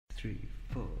3,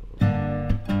 4.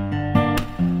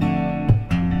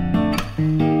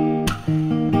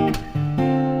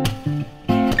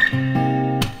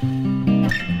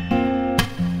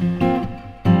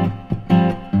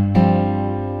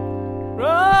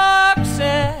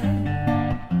 Roxanne,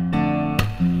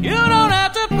 you don't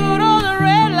have to put on the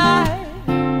red light.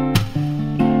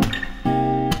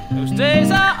 Those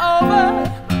days are over.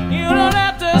 You don't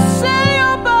have to sell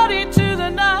your body to the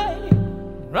night.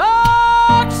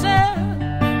 Roxanne,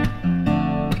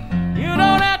 you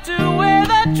don't have to wear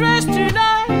that dress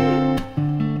tonight.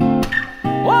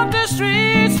 Walk the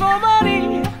streets for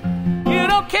money. You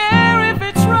don't care if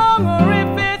it's wrong or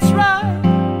if it's right.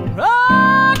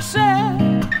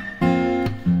 Roxanne,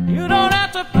 you don't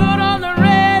have to put on the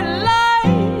red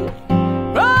light.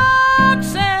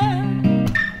 Roxanne,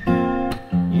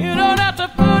 you don't have to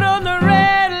put on the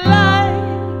red light.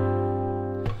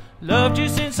 Loved you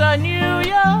since I knew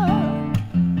ya.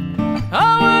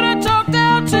 I would've talked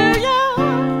down to ya.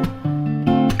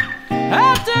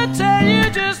 Have to tell you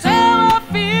just how I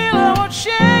feel. I won't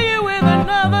share you with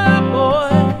another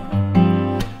boy.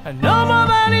 I know my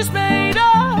money's made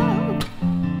up,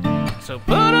 so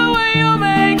put away your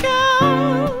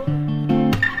makeup.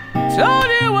 Told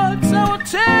you once, I will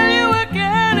tell you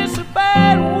again, it's a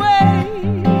bad way.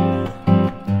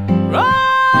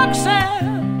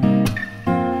 Roxanne,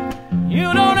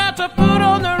 you don't have to put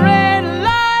on the red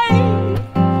light.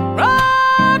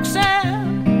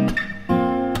 Roxanne,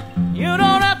 you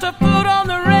don't have to put on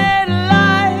the red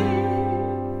light.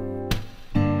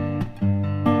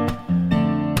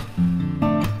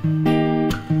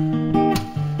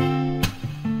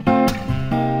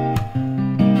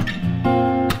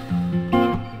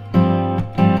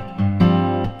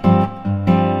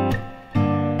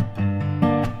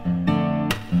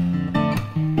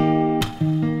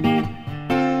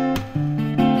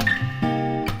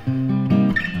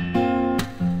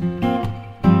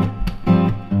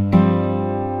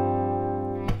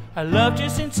 I loved you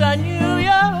since I knew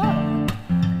ya.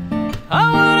 I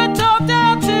would've talked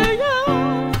down to ya.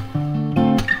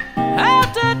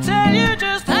 Have to tell you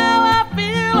just how I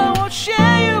feel. I won't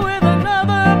share you with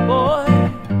another boy.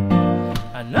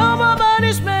 I know my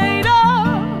money's made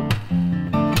up,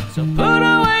 so put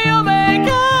away your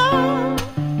makeup.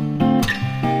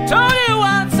 Told you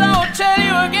once, I will tell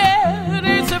you again,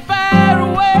 it's a bad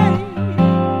way.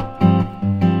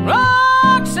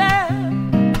 Roxanne,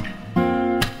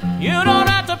 you don't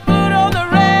have to put on the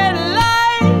red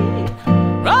light.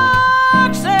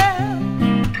 Roxanne,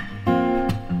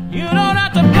 you don't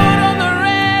have to put on the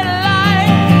red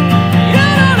light. You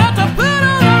don't have to put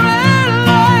on the red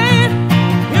light.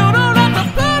 You don't have to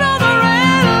put on the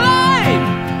red light.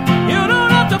 You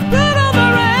don't have to put on the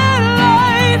red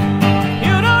light.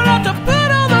 You don't have to put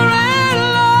on the red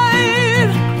light.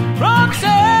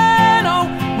 Roxanne, oh,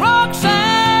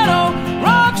 Roxanne, oh,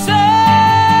 Roxanne.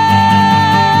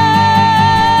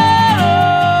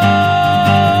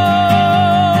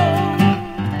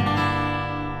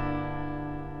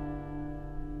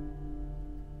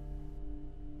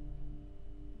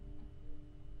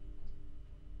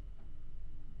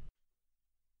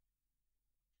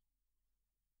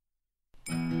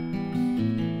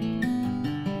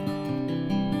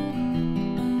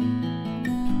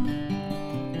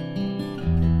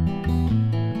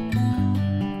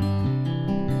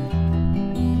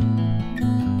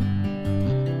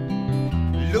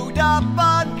 Load up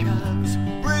on guns,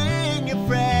 bring your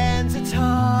friends. It's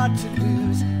hard to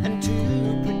lose and to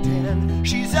pretend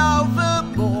she's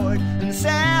overboard and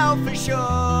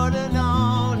self-assured and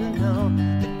on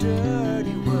the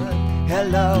dirty word.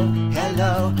 Hello,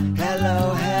 hello,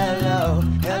 hello, hello,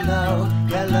 hello,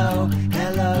 hello,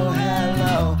 hello,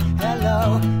 hello, hello,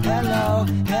 hello, hello,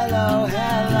 hello,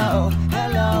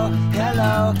 hello,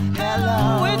 hello, hello.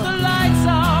 With the lights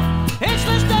off, it's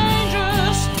less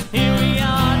dangerous. Here we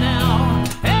are now.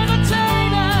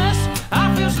 Entertain us.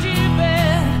 I feel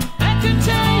stupid and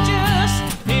contagious.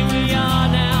 Here we are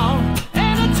now.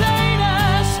 Entertain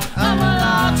us. I'm a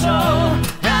lotto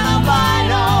and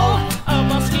albino, a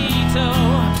mosquito,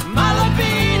 my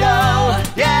libido,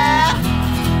 yeah.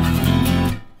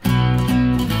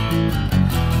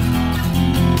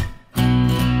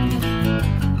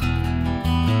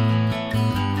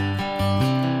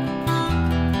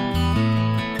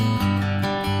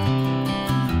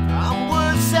 I'm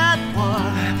worse at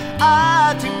one.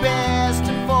 I do best,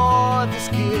 and for this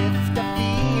gift I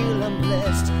feel I'm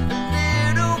blessed. A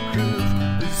little groove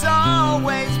has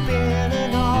always been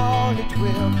and all it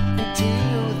will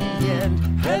until the end.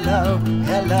 Hello,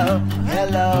 hello,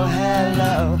 hello,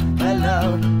 hello,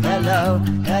 hello, hello,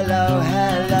 hello,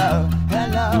 hello,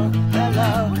 hello,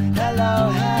 hello, hello.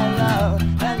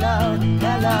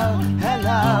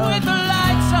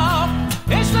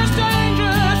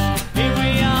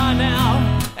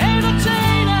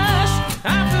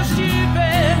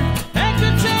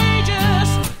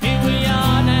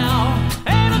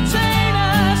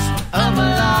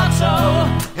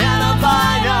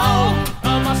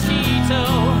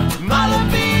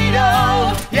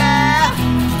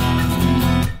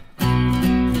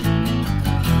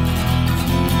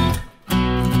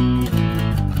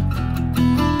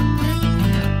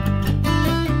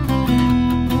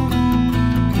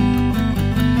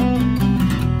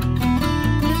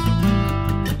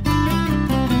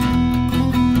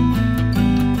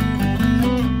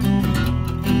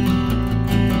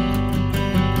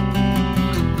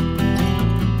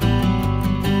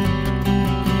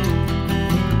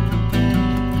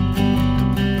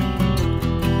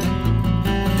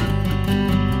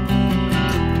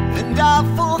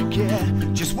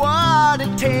 what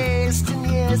it tastes, and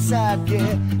yes, I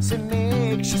guess it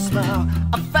makes you smile.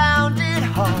 I found it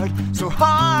hard, so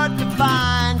hard to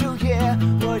find. Oh yeah,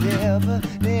 whatever,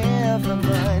 never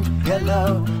mind.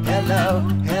 Hello, hello,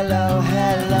 hello,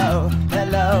 hello,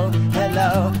 hello, hello,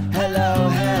 hello,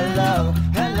 hello,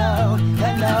 hello,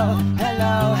 hello,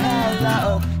 hello, hello,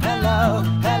 hello,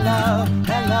 hello,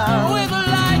 hello. With the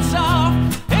lights off,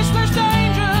 it's most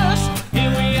dangerous.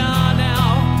 Here we are now.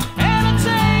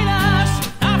 Entertain us.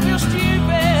 I feel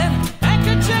stupid and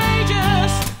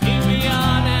contagious. Here we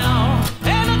are now.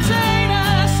 Entertain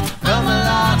us. A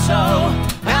mulatto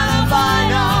and a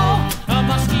albino, a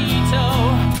mosquito,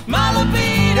 my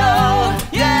libido,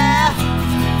 yeah.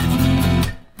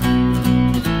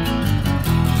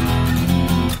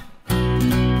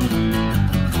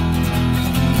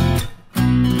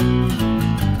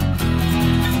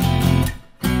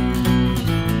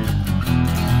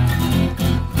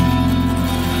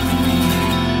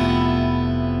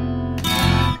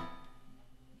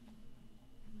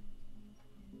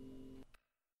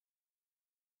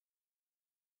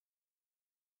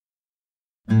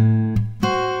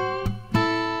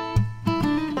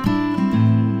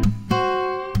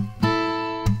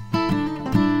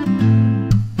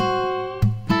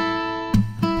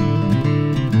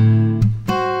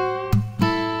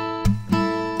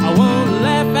 I won't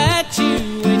laugh at you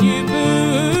when you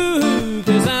boo,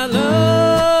 'cause I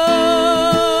love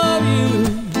you.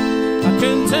 I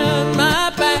can turn my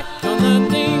back on the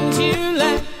things you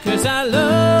lack, 'cause I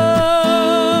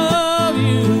love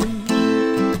you.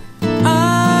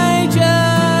 I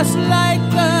just like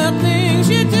the things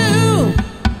you do.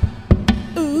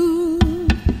 Ooh.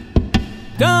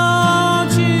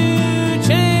 Don't you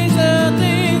change the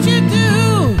things you do.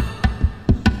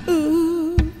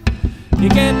 Ooh. You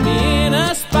get me in a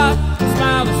spot,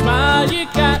 smile the smile you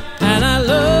got, and I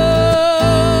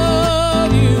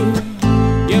love you.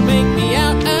 You make me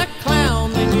out a clown,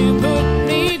 then you put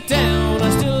me down. I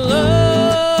still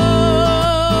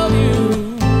love you.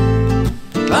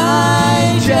 I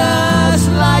just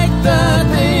like the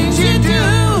things you do.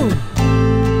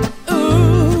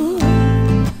 Ooh.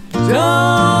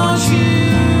 Don't you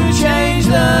change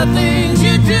the things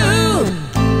you do.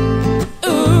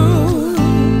 Ooh.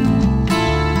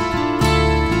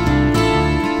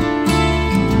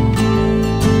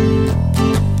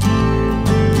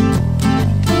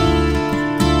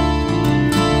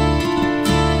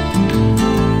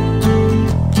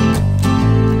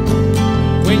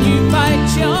 When you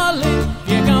bite your lip,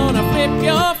 you're gonna flip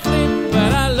your flip,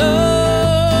 but I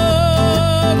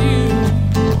love you.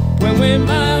 When we're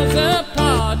miles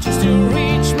apart, you still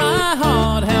reach my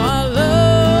heart. How I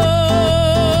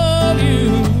love you.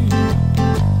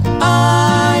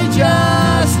 I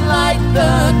just like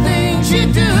the things you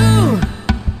do.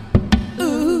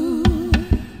 Ooh.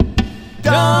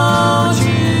 Don't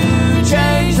you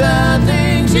change the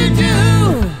things you do.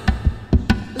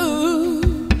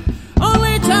 Ooh.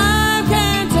 Only time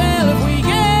can tell if we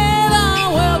get on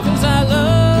well, 'cause I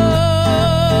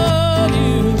love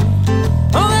you.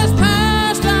 All that's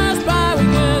past us by, we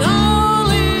can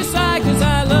only sigh, 'cause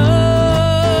I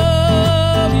love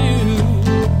you.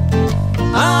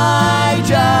 I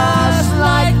just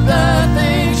like the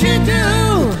things you do.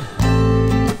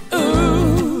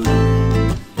 Ooh.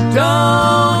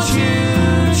 Don't you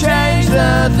change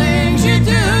the things you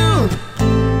do.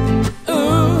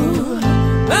 Ooh.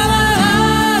 La la la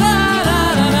la la la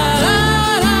la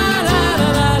la la la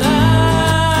la la.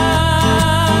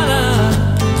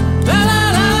 La la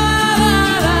la la la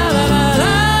la la la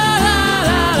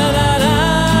la la la.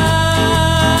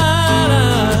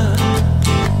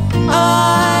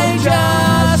 I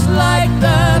just like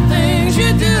the things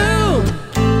you do.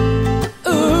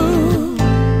 Ooh.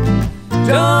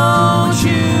 Don't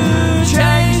you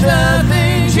change the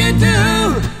things you do.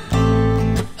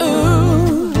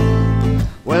 Ooh.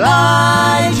 Well,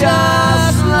 I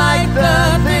just like the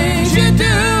things you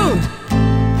do.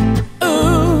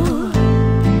 Ooh.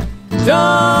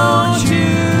 Don't you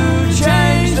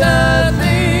change the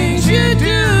things you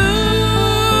do.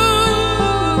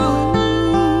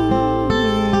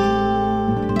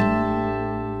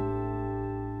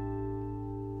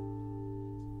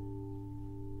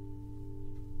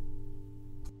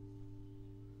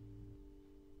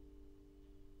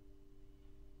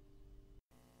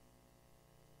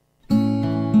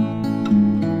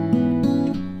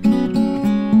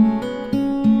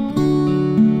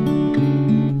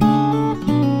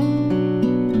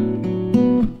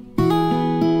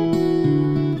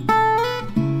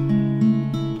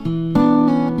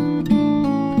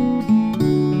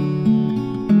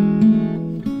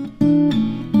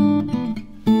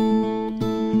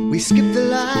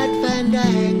 midnight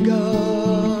fandango.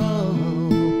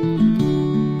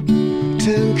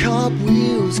 Turn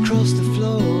cartwheels across the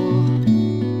floor.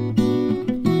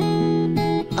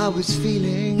 I was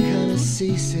feeling kinda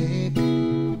seasick.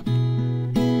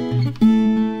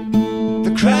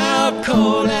 The crowd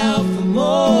called out for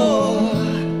more.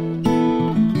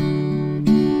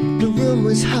 The room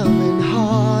was humming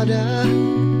harder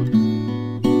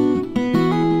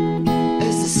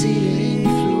as the ceiling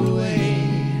flew away.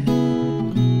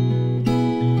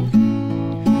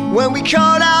 When we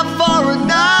called out for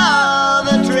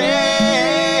another drink,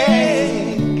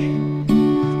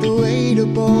 the waiter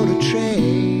bought a tray.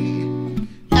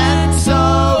 And so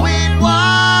it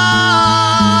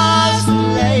was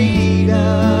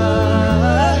later,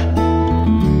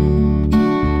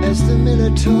 as the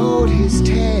miller told his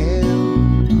tale,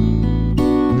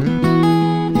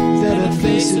 that her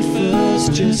face at first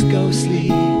just ghostly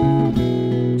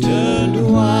turned a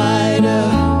wider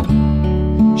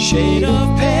shade of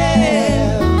pale.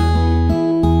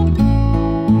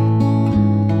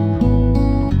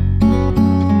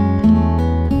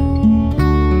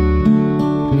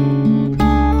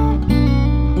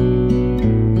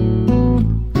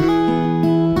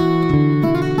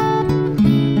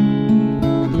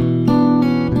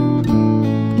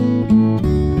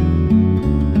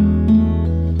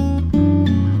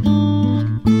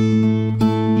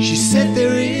 She said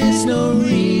there is no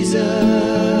reason,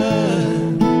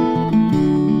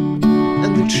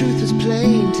 and the truth is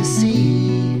plain to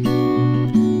see.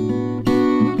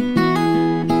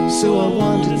 So I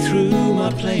wandered through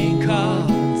my playing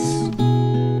cards,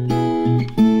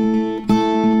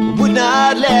 would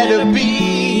not let her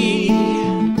be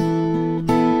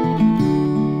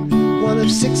one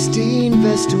of 16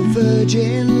 Vestal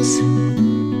virgins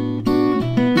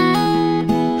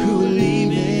who were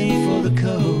leaving for the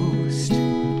coast.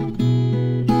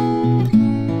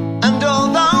 And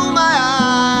although my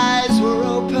eyes were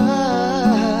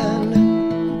open,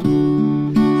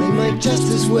 they might just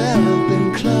as well have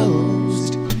been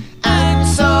closed. And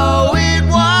so it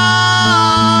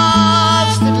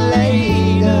was that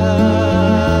later,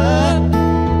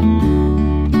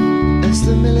 as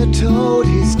the miller told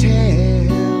his tale,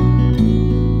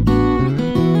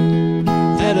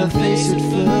 that her face at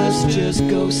first just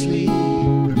ghostly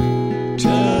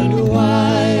turned a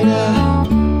wider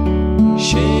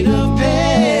shade of pale.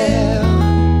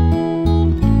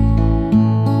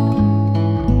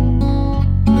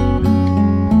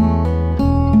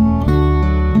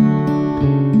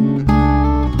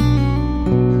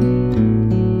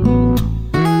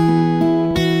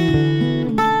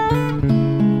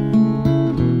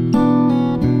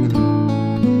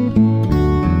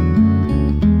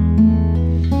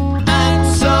 And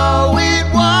so it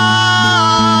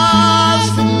was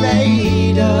that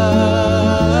later,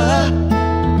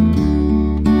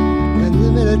 when the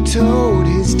miller told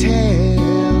his tale,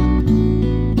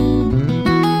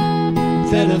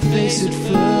 that her face at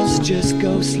first just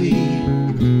ghostly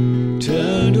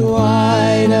turned a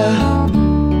wider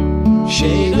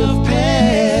shade of pale.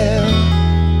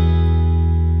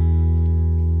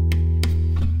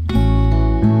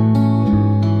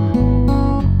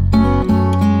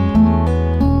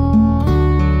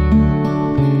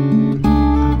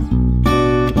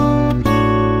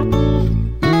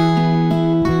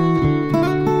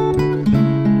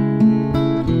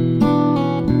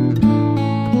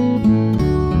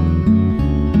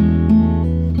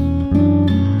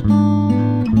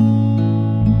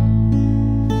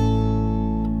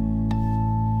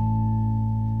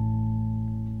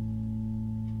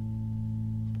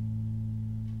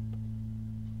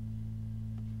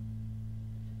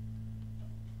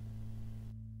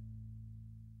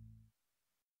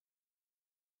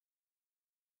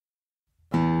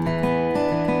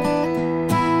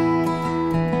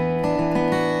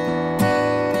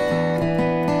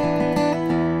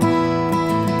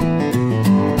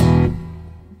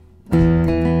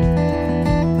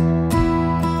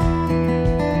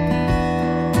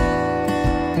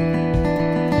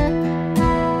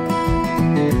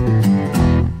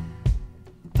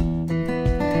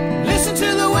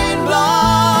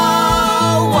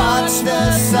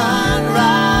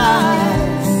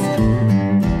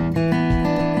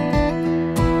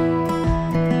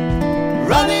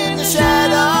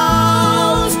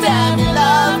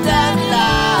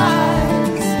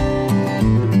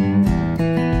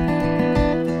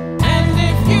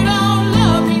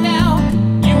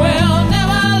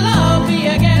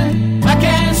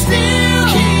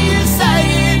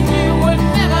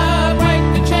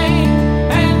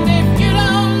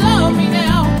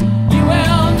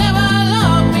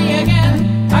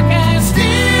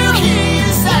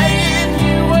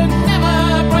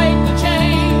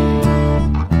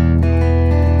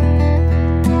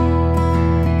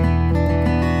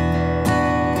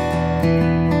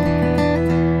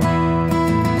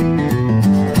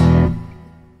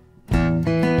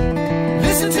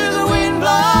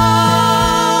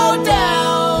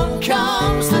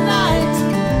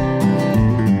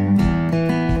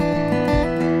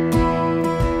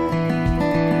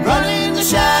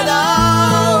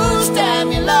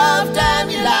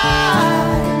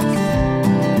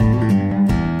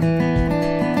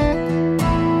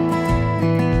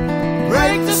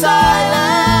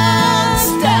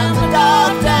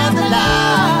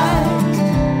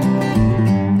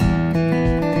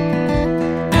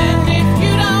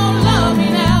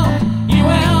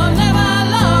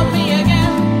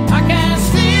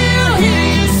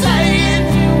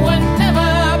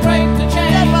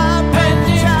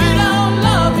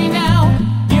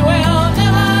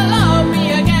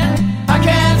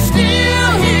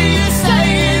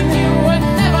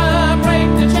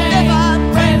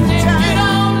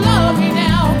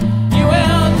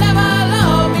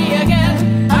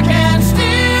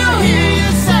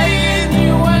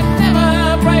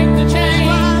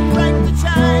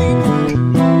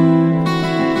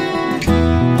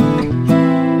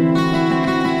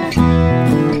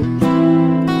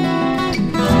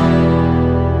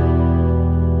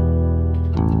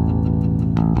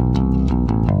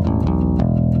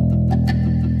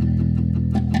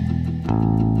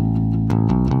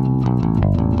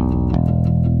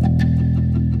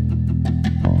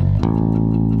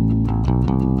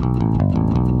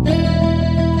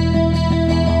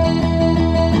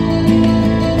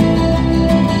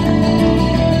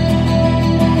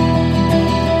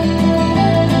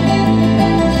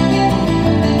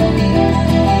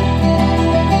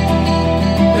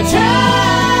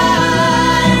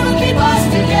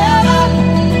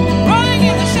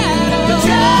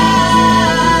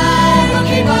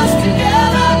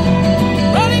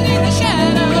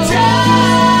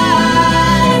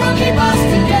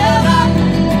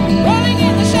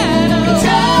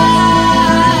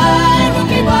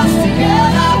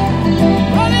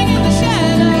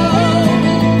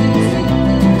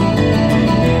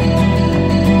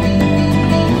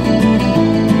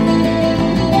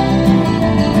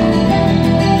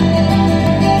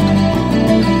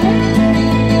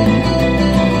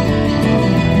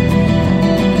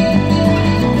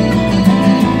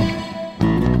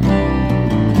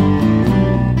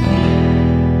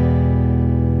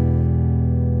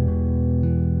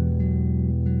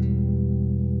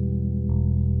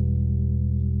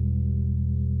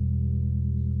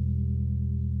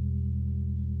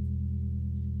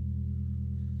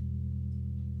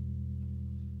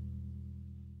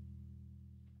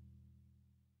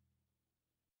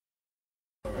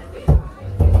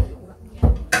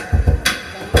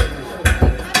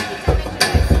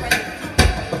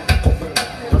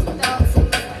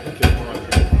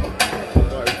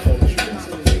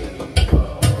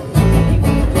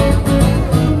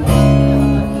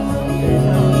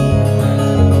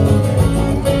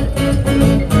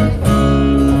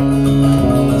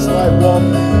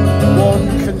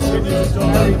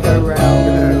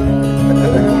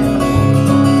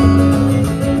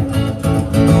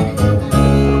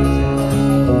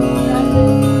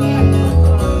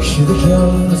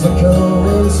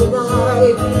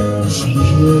 tonight. She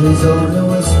hears only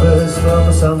whispers from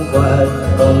some quiet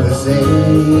conversation.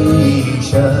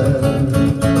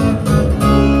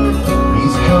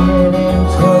 He's coming in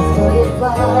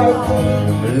 12:35.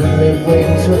 Lurid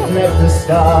wings reflect the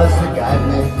stars that guide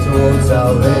me towards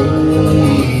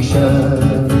salvation.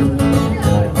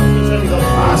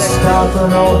 I stop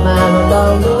an old man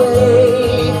along the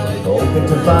way, hoping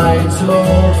to find some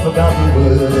old forgotten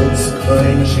words or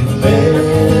ancient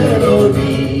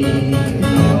melody.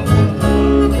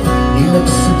 He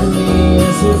looks at me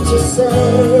as if to say,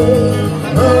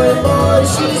 "Oh boy,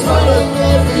 she's waiting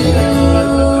there for you."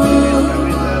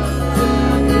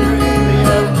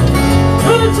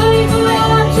 Gonna take a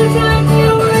lot to drag me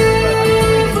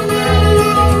away from you.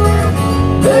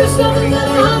 There's nothing that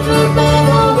 100 men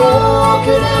or more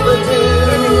could ever do.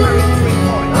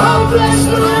 I'll bless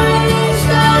the rain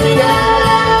down in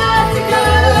Africa.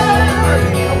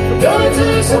 Gonna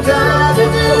take some time to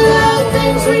do the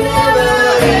things we never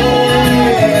had.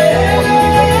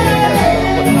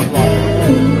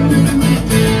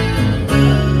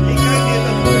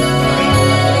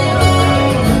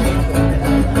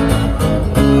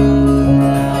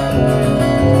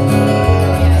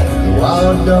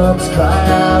 Wild dogs cry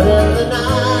out in the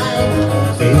night.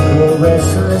 They grow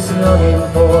restless, longing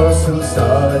for some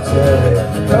solitary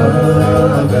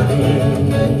company.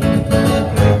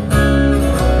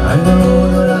 I know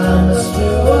that I must do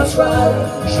what's right.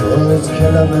 Sure as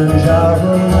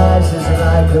Kilimanjaro rises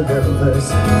like the rivers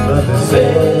of the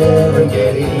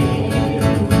Serengeti.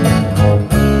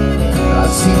 I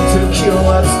seek to cure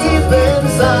what's deep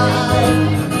inside,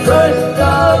 frightened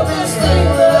of this thing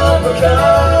that I've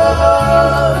become.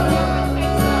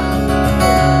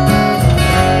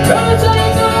 Gonna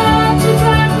take a lot to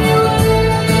drag me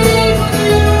away from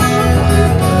you.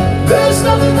 There's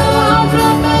nothing that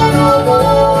 100 men or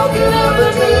more can ever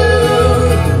do.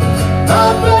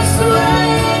 I'll bless the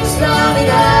rains down in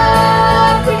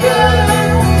Africa.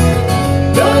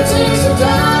 Gonna take some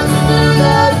time to do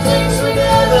the things we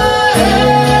never had.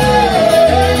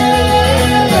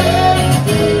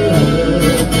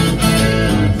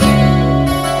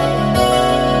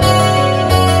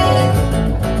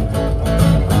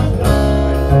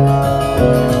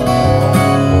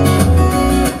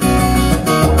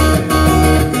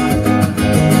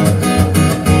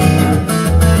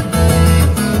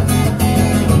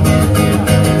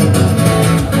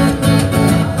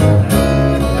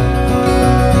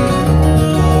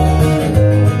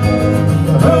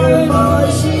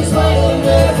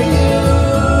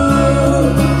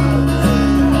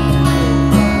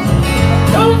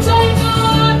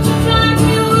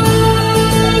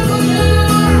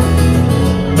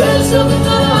 Something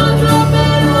that 100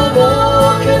 men or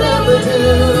more can ever do.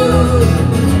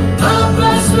 I'll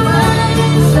bless the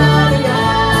rains down in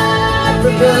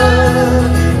Africa.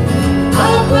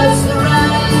 I'll bless the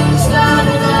rains down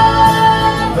in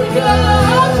Africa.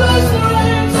 I'll bless the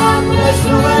rains, I'll bless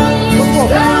the rains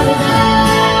down in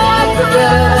Africa.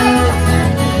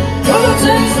 Gonna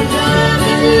take some time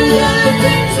to do the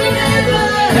things we never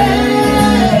had.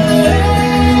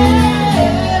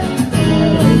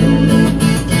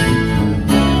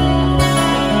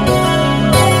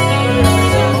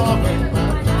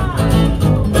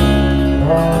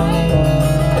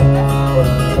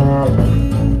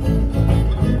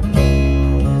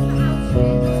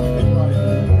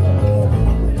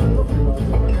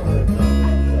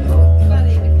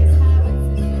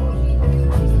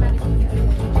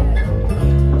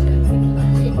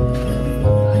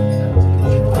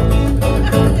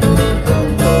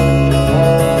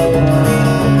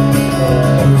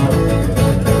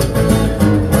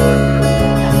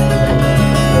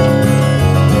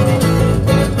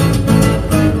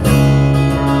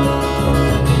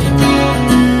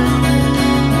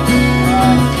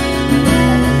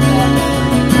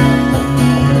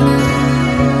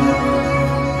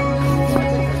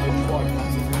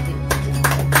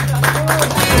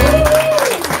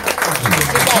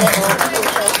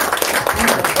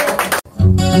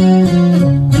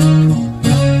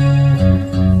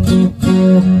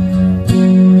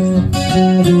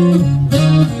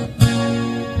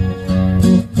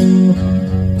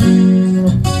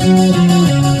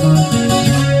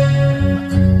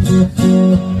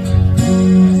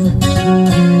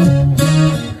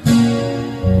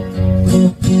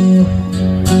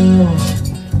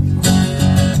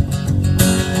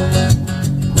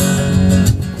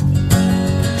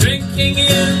 Drinking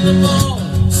in the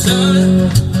morning sun,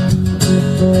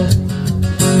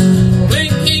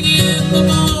 blinking in the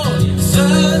morning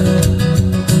sun,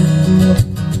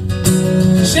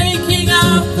 shaking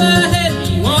off the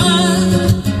heavy one.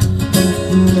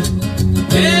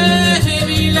 Yeah.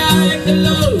 the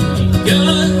loading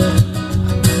gun.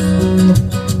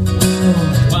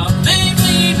 What made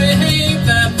me behave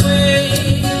that way?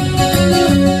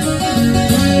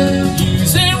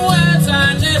 Using words I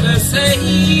never say.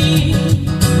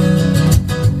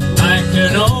 I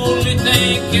can only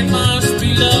think it must be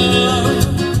love.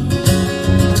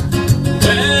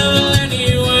 Well,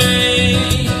 anyway,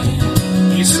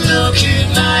 it's looking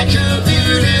like a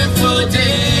beautiful day.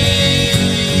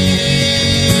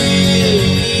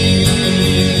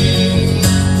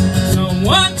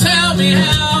 Someone tell me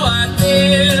how I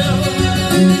feel.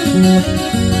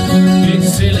 It's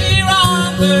silly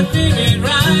wrong, but maybe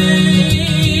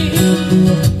right.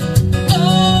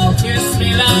 Oh, kiss me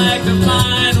like a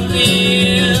final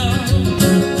meal.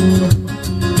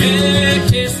 Yeah,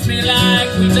 kiss me like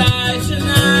we die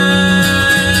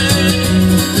tonight.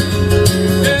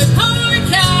 'Cause holy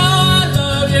cow, I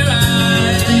love your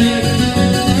eyes.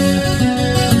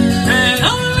 And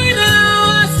only now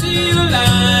I see the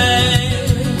light.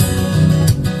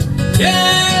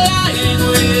 Yeah, lying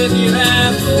with you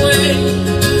half away,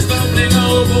 stumbling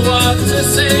over what to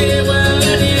say. Well,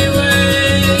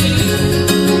 anyway,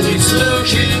 it's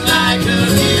looking like a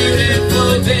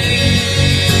beautiful day.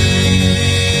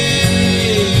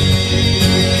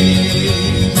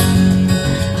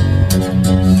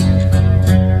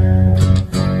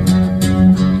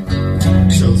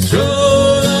 So throw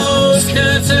those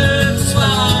curtains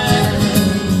wide.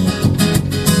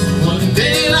 One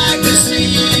day like to see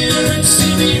you and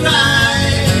see me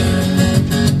right.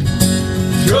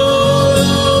 Throw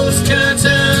those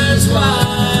curtains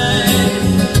wide.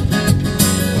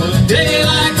 One day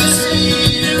like to see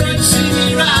you and see me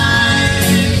right.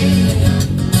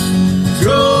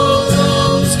 Throw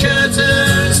those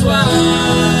curtains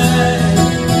wide.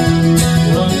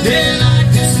 One day like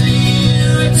to see you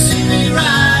and see me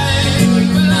right.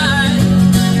 Will I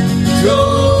throw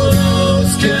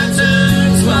those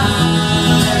curtains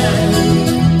wide?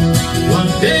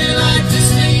 One day like to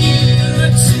see you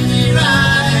and see me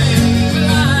right. Will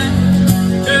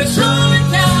I throw it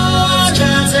down,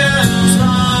 curtains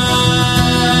wide?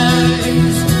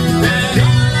 And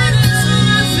all I do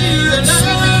is see the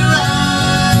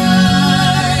light.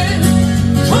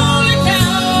 Holy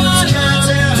cow,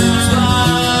 curtains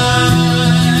wide.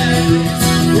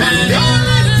 And all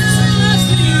I do is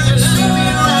see the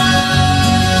light.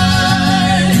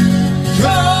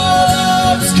 Throw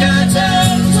those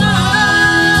curtains wide.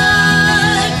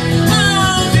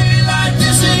 One day like to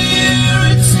see you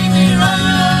and see me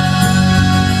right.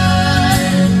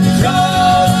 Throw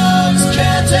those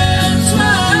curtains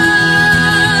wide.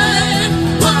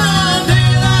 One day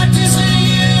like to see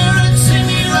you and see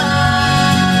me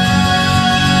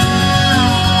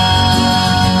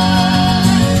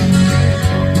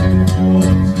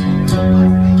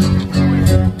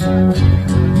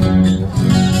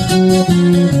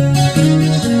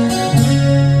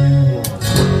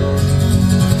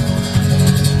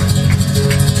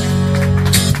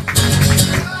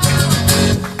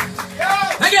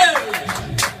Thank you.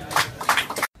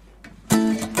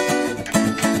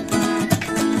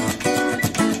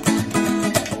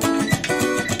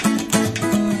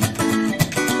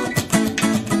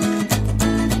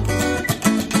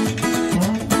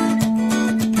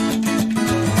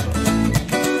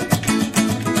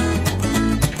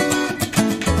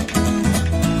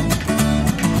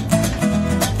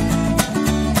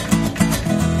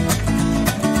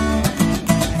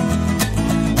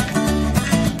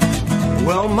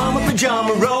 Well, Mama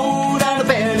Pajama rolled out of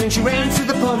bed and she ran to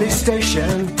the police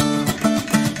station.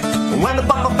 When the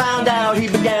bottle found out, he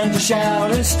began to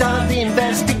shout and start the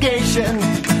investigation.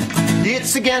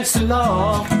 It's against the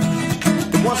law.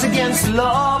 It was against the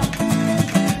law.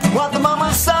 What the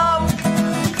mama saw,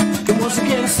 it was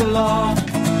against the law.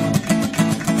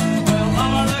 Well,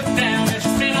 Mama looked down and she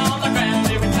spit on the ground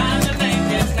every time the name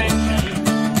gets mentioned.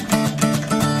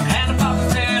 And the papa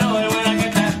said, "Oh, when I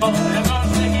get that boy, I'm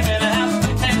gonna stick him in a house of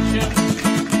detention."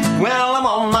 Well, I'm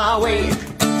on my way.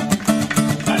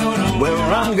 I don't know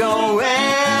Where I'm going,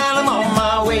 I'm on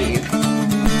my way.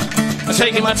 I'm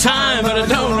taking my time, but I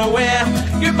don't know where.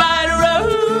 Goodbye to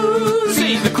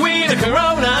Rosie, the queen of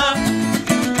Corona.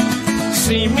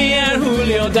 See me and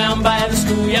Julio down by the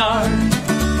schoolyard.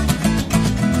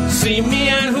 See me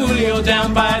and Julio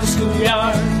down by the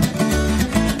schoolyard.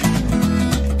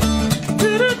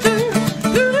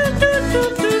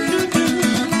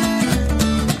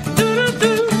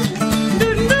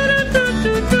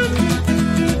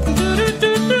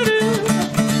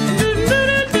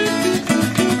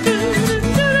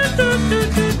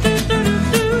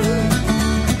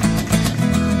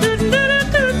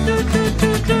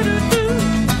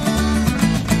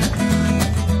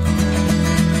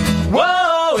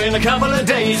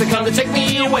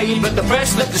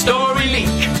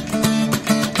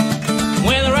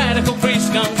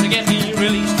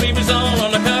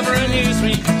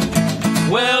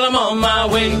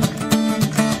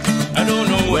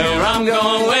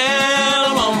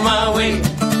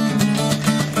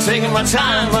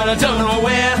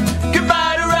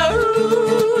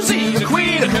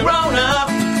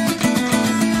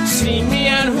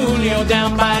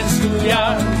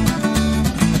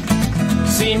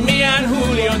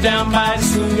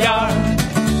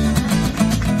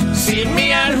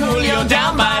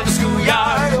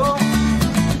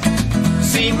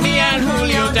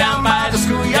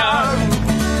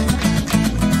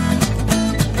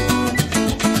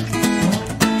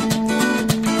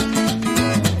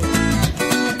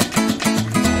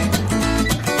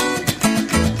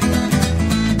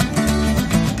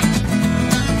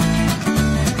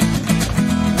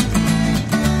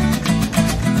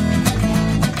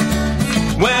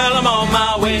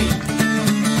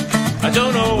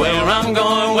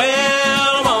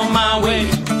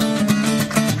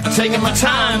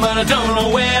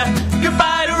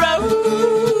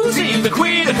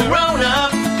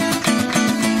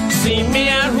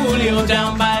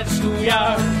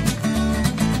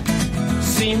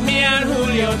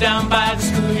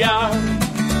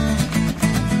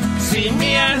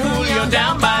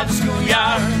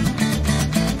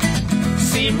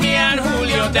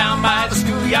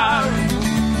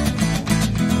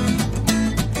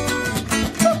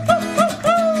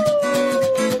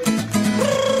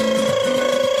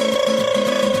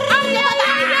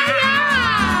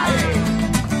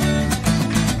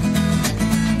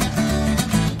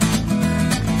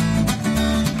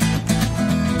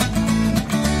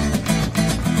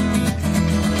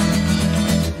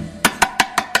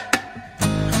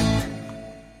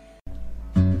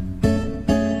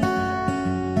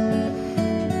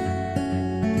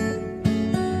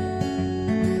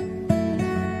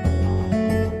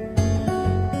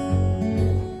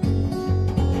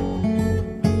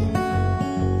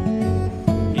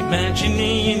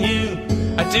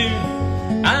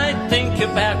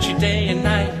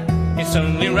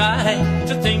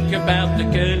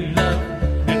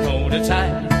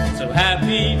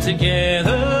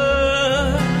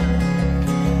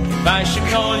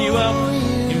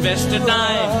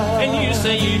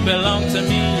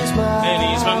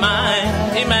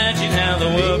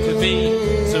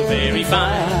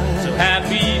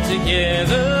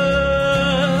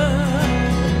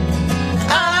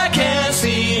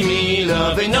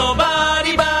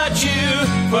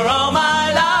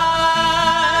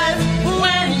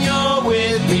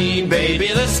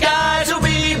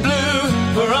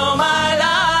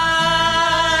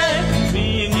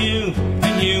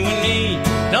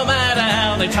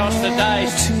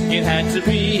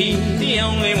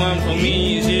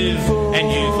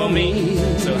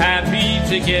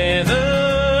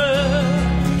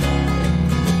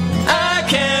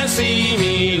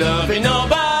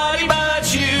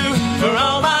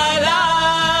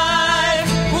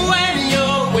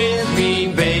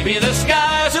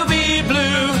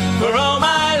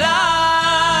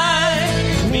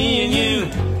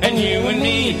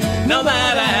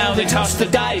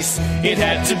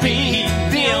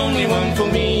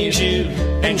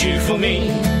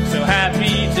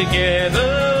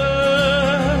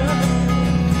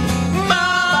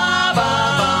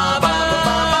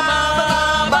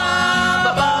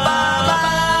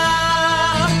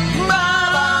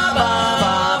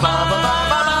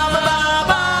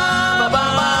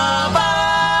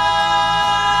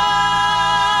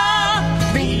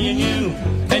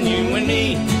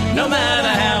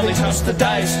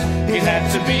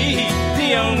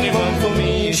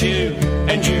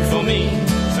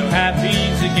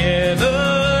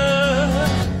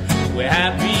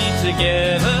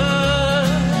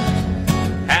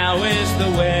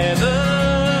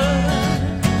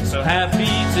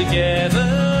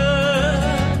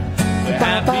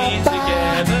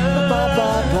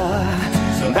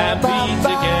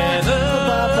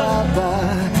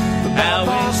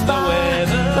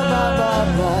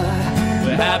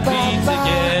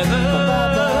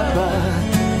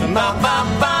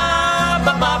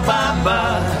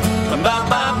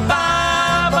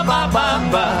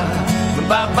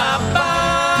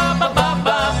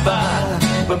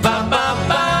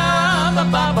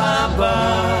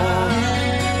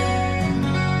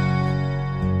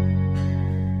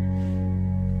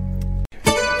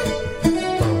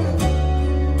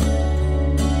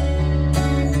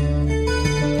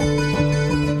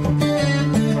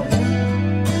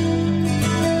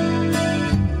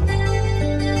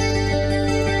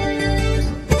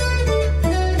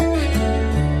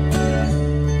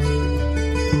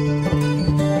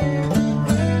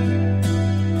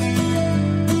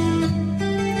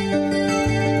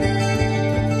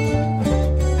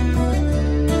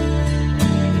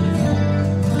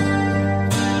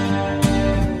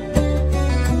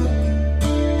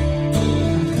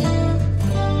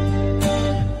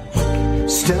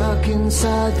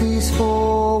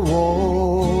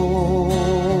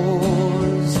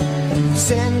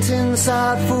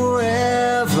 inside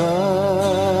forever,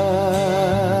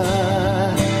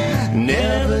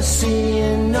 never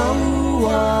seeing no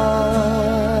one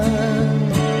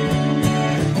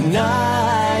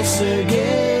nice again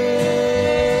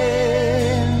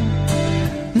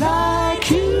like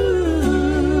you,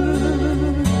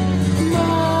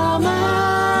 mama,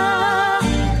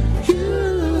 you,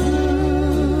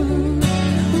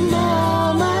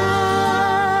 mama,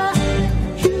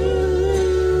 you.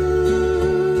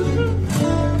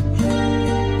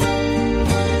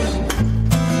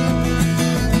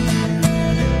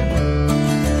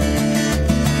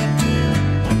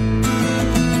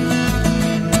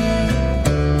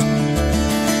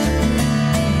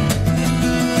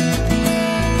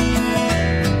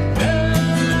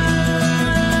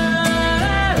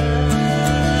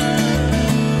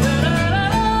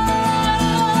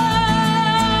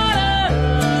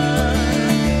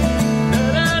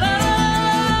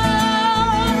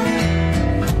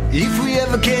 If we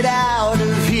ever get out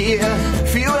of here,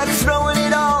 feel like throwing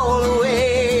it all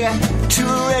away to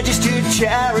a registered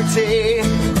charity.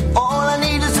 All I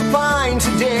need is a pint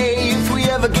today. If we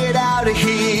ever get out of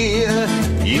here,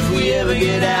 if we ever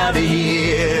get out of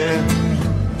here.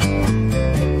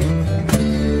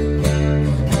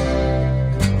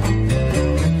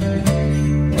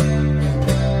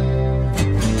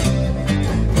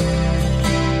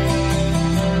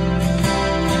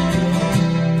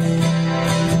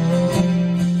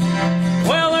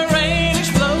 Well, the rain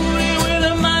exploded with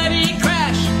a mighty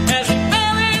crash as we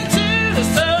fell into the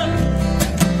sun.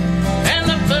 And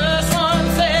the first one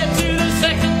said to the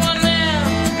second one, now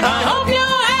I hope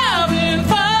you're having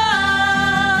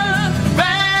fun.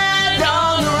 Bad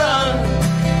on the run,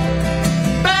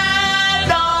 bad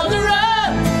on the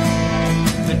run.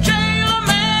 The jailer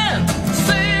man,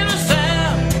 sailor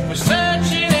Sam, was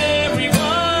searching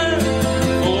everyone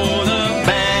for the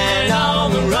band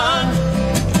on the run.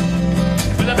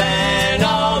 For the band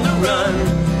on the run,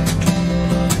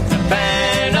 the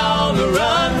band on the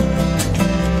run,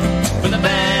 for the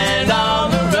band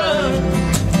on the run.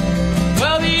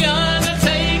 Well, the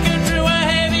undertaker drew a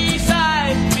heavy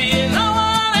sigh, being no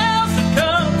one else had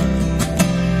come.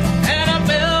 And a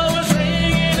bell was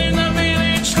ringing in the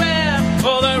village square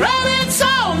for the rabbits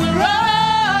on the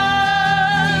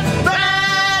run.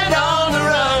 Band on the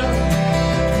run,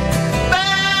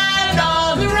 band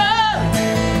on the run.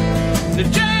 The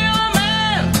jailer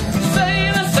man,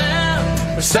 sailor Sam,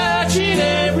 was searching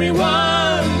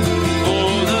everyone for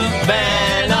the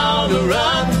band on the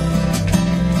run,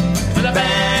 for the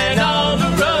band on the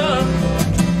run.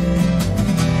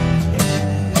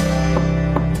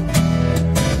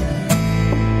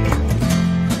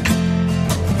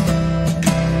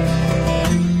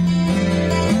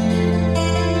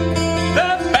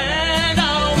 The band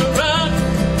on the run,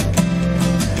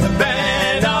 the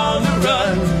band on the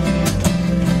run.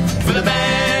 For the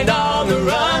band on the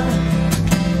run,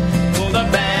 for the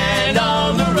band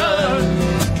on the run.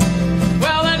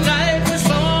 Well, the night was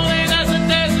falling as the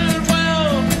desert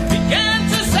well began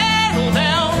to settle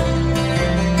down.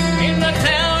 In the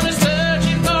town is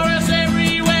searching for us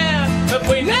everywhere, but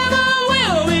we never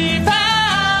will be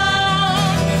found.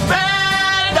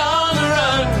 Band on the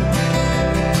run,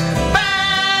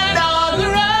 band on the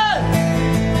run.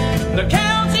 The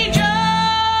county judge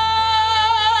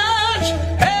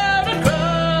held a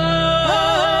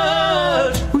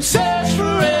grudge who says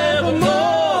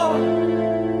forevermore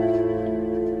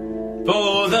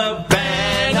for the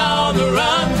band on the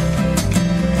run,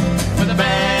 for the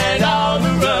band on the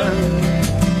run,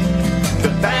 the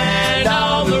band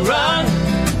on the run,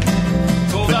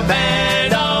 for the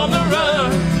band on the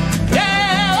run.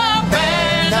 Yeah, the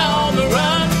band on the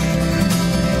run,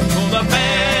 for the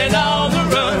band on the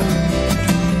run.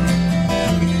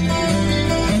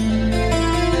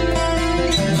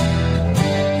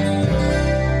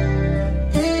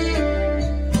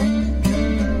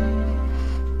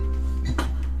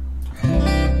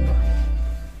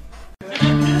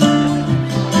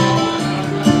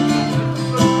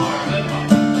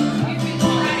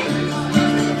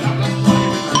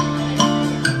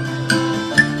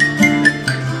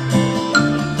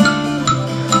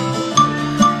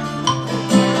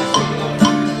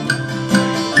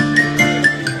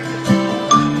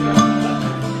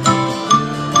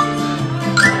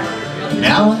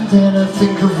 Now and then I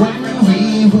think of when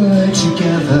we were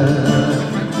together.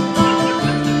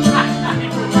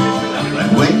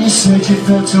 When you said you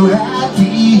felt so happy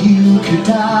you could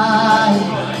die.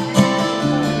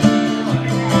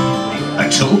 I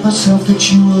told myself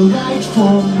that you were right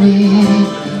for me.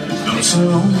 Felt so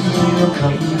lonely in your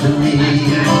company.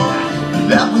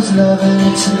 That was love and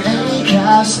it's an think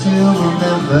I still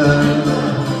remember.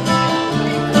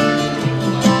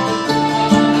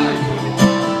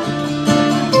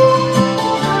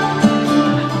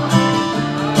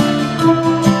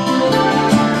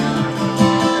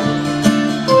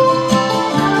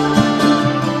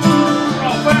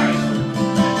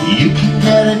 You can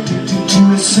get addicted to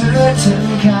a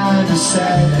certain kind of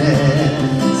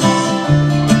sadness,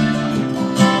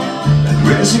 and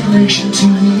resignation to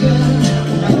the end,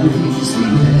 always the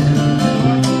end.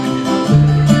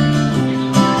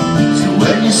 So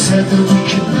when you said that we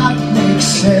could not make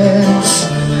sense,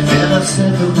 then I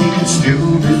said that we could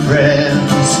still be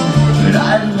friends. But I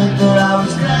admit that I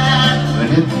was glad when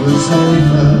it was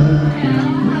over.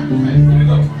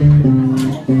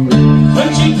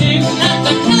 But you didn't have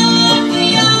to cut me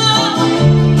off,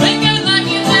 make it like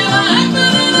it never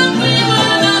happened and we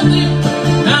were nothing.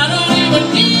 I don't even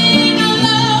need your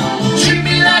love. Treat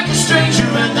me like a stranger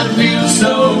and that feels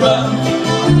so rough.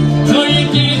 No, you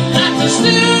didn't have to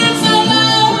stoop so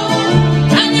low,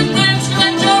 and your friends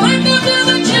collect your records and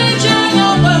they change your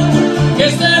number.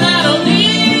 Guess that I don't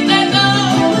need that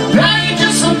love. Now you're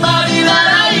just somebody that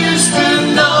I used to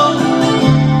know.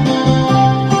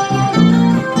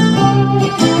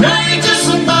 Now you're just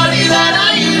somebody that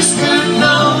I used to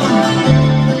know.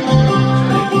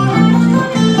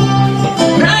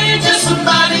 Now you're just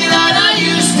somebody that I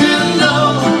used to know.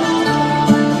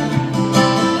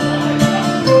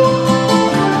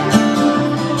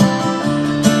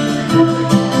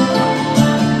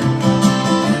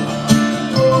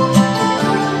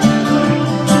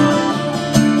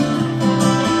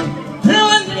 Now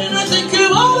and then I think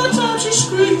of all the times you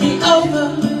screwed me over,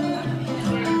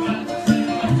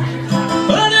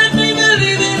 but I'd be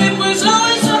believing it was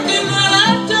always something that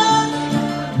I'd done.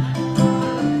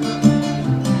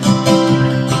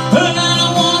 But I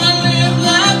don't wanna live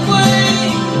that way,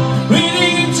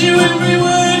 reading into every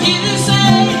word you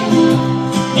say.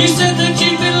 You said that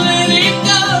you could let it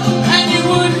go, and you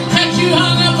wouldn't catch you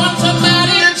hung up on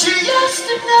somebody that you used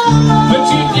to know. But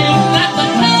you didn't have to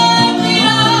cut me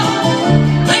off,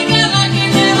 make it like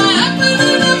it never happened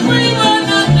and that we were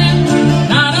nothing.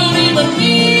 I don't even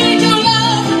need your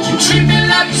love, but you treat me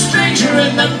like a stranger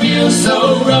and that feels so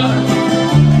rough.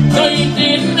 No, you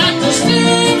didn't have to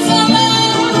stoop so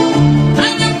low,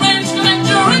 and your friends collect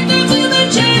your records and they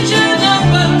change your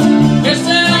number. Guess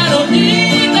that I don't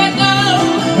need that love.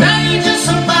 Now you're just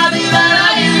somebody that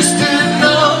I used to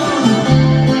know.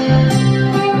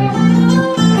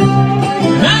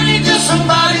 Now you're just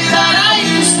somebody that I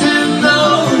used to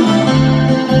know.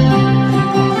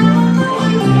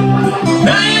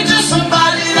 Now you're just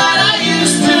somebody that I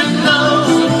used to know.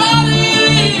 Somebody.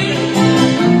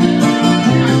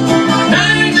 Now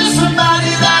you're just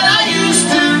somebody that I used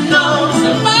to know.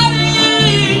 Somebody.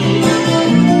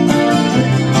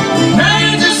 Now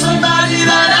you're just somebody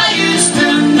that I used to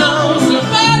know.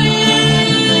 Somebody.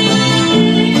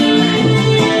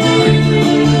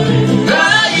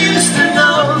 That I used to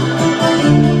know.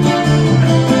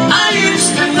 I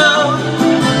used to know.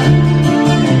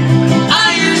 I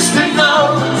used to know.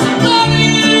 Somebody.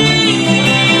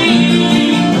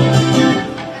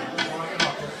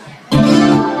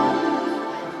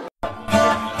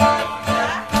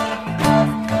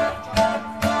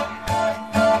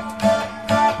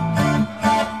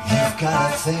 You've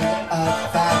gotta think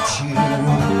about you.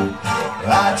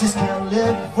 I just can't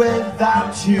live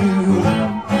without you.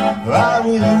 I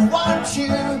really want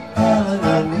you,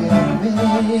 Eleanor, near me.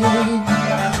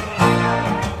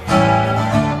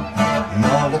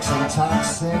 Your looks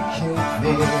intoxicate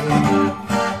me,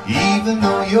 even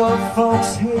though your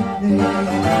folks hate me.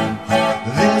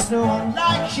 There's no one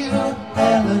like you,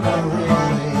 Eleanor,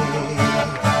 really.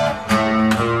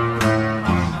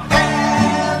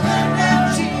 Eleanor,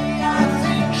 gee, I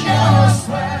think you're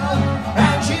swell,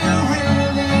 and you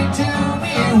really do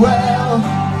me well.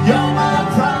 You're my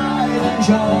pride and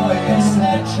joy, etc.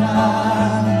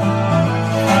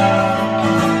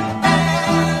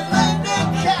 Eleanor,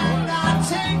 can I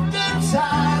take the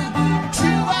time to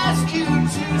ask you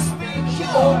to speak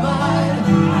your mind?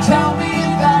 Tell me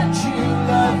that you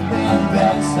love me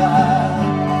better.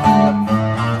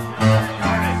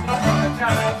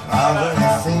 I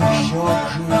really think you're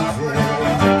groovy.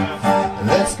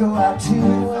 Let's go out to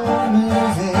a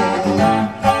movie.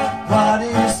 What do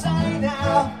you say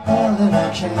now, Eleanor,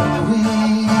 can we?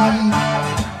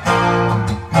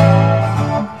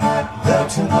 They'll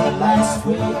turn the lights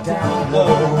way down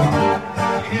low.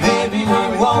 Maybe we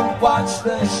won't watch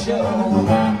the show.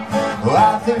 I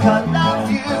think I love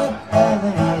you,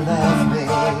 Eleanor, love me.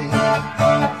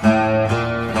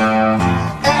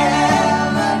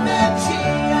 Eleanor,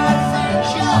 gee, I think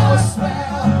you're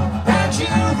swell.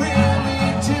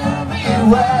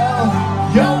 well.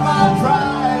 You're my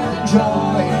pride and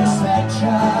joy, etc.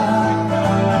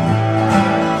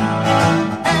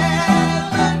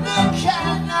 And I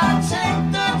cannot take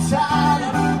the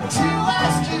time to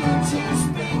ask you to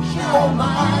speak your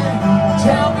mind.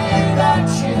 Tell me that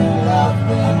you love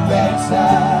me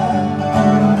better.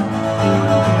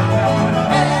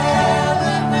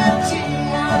 Elementary,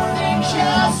 I think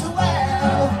as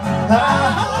well.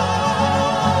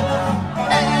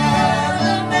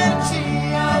 Elementary,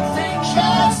 I think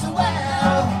as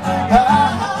well.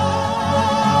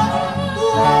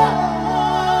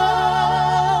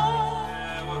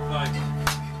 Well done.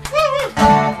 Well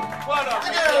done.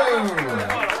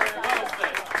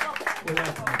 Well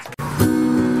done.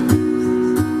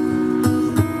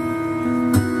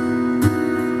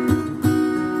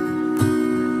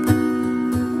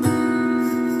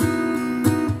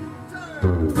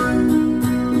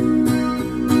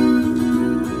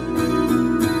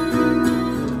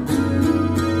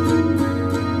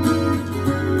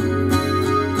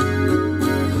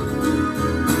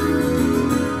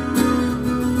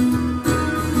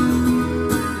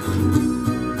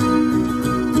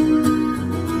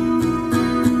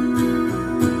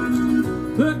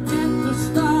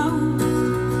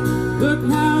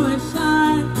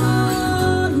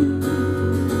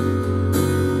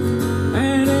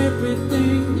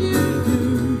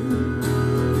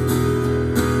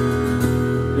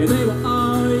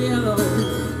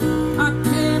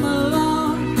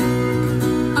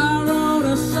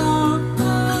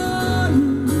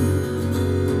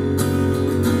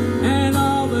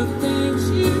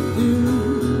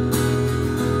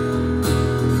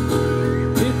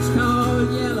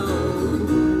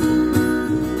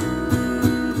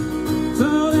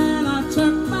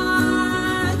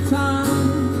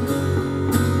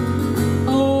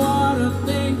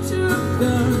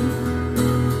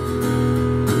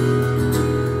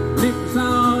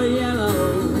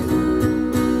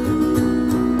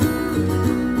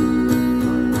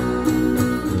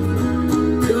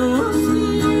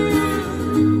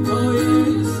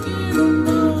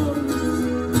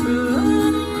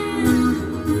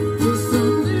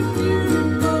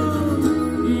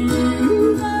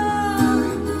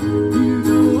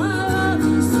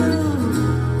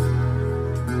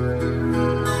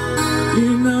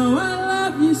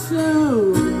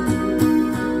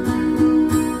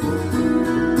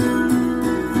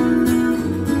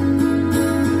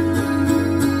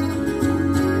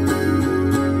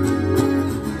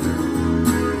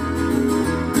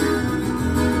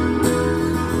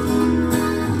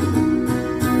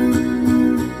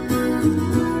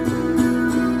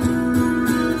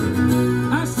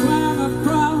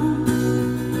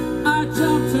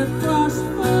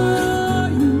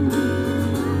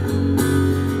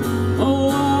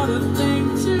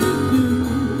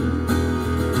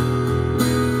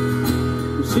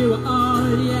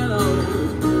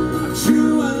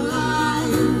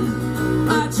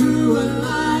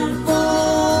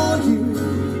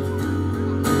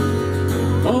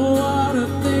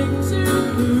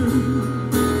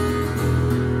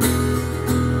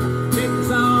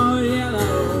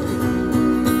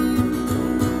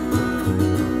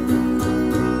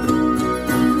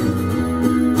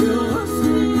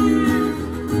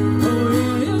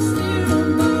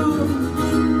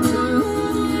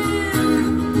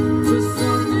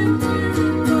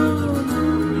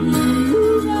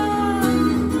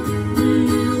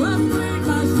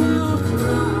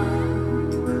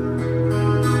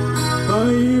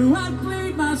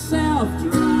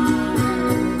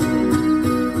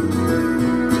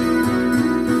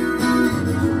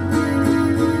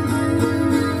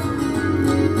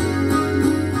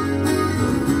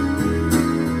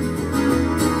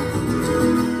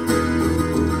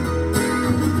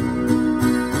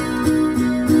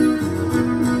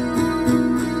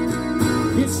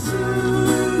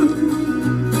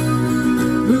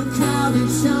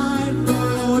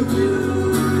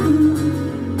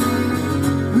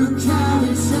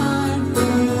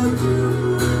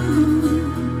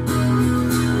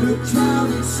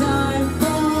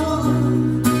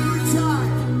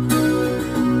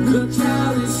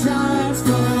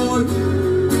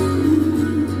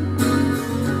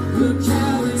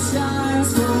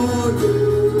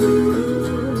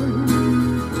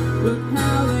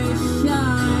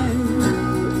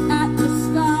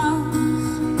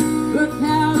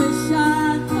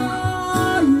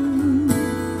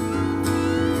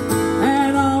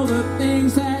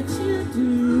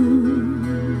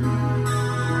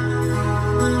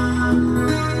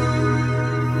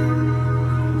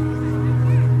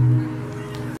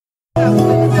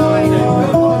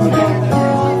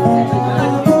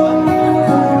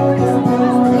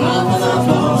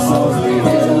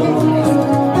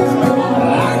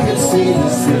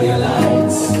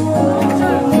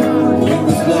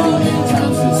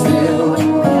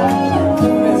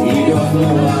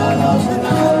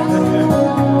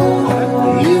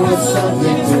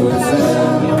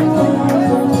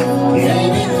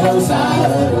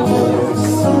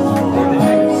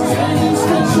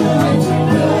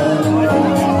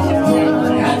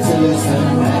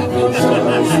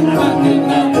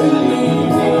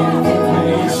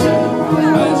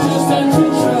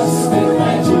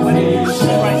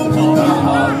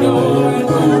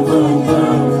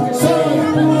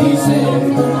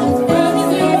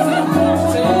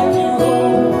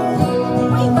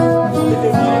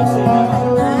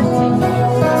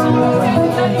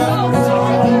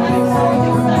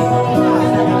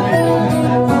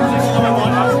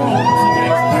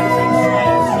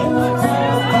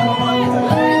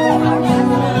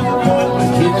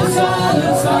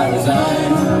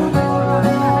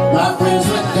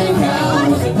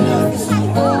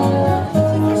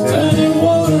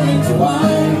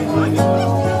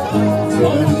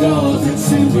 doors would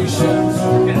soon be shut.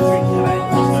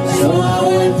 So I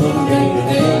went from day to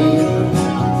day,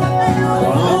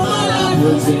 for all my life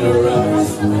was in a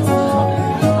rush.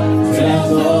 That's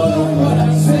more than what I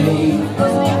say.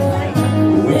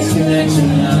 Which connection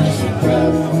I should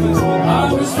cut? I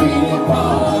was feeling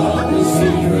part of the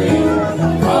secret.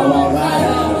 I walked right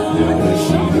out of the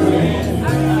machinery.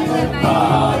 My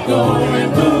heart going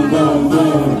boom, boom,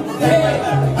 boom. Hey,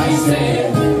 I said,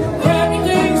 crappy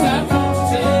things I've come to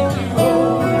take you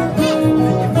home.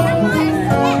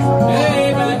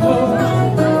 Hey, back home.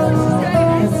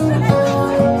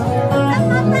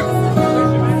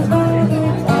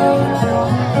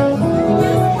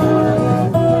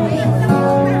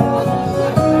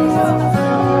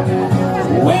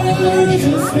 When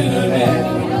illusions spin ahead,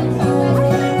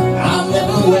 I'm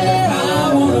never where I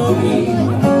wanna be.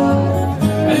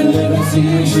 And living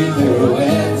seeing shit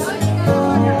pirouettes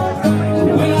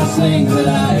when I think that I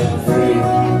am free.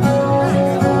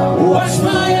 Watch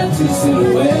my empty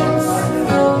silhouettes,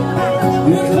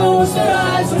 we close their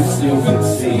eyes but still can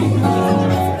see.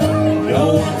 No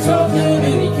one talking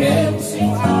any cats,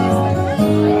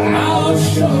 I'll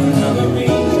show another me.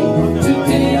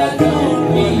 Today I don't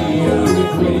need a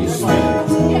replacement.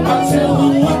 I'll tell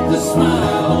them what the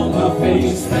smile on my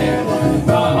face meant.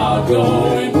 My heart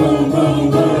going boom, boom,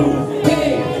 boom.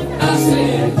 Hey, I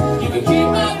said, you can keep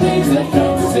my things that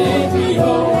come to take me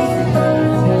home.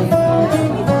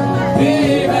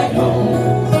 Hey, back home.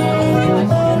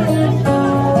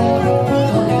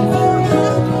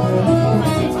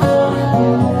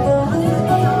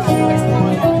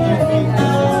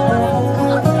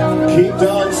 Keep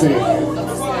dancing.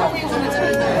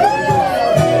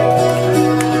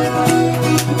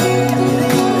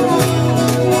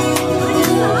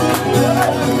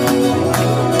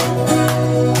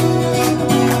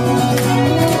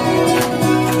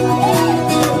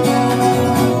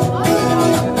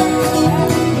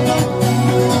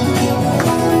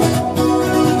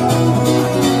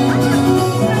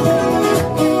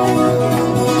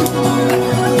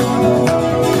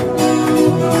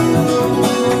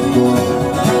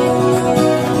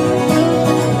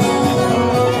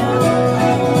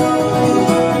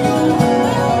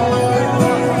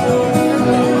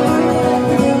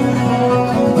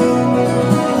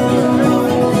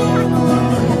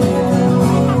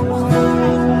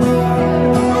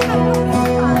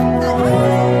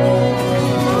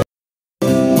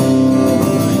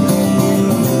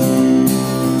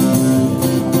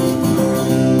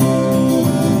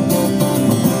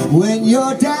 When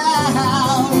you're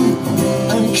down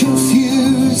and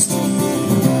confused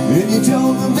and you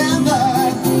don't remember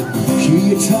who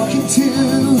you're talking to,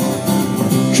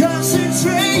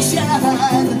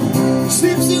 concentration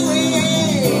slips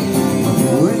away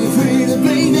when you pray to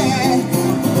baby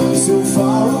so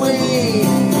far away.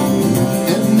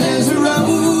 And there's a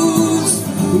rose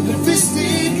with a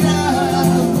fisted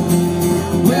glove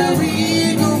where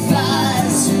we go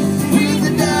flies with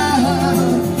the dove.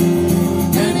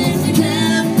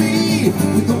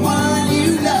 With the one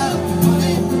you love,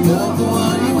 love the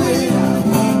one you with,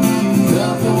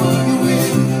 love the one you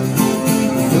with,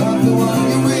 love the one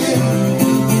you with,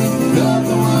 love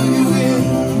the one you with.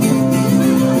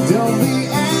 Don't be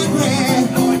angry,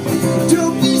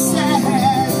 don't be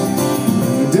sad,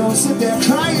 don't sit there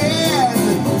crying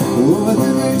over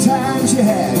the good times you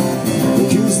had,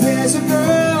 because there's a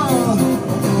girl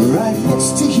right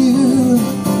next to you,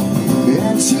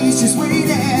 and she's just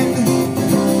waiting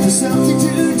for something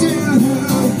to do.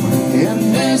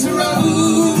 And there's a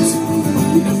rose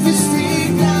with a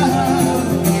fisted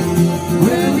glove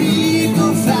where we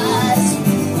go flies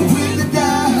with the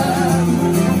dove.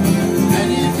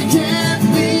 And if you can't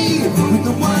be with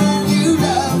the one you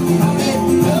love, then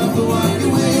love the one you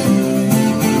with,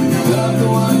 love the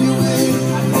one you with,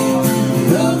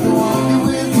 love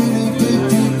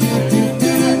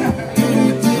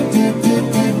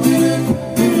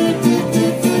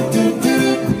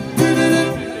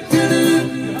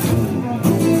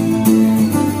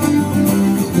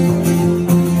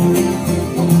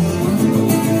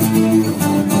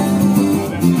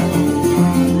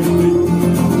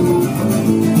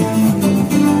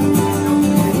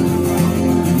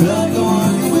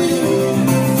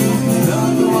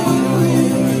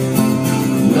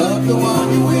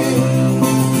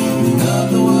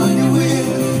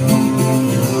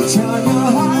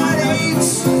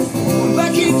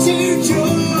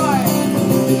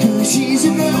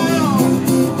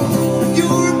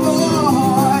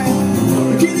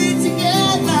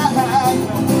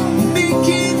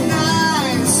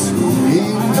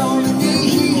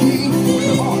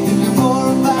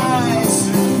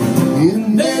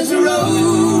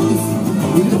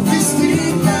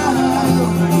fisted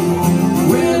love,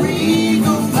 where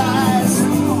eagle flies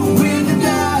with the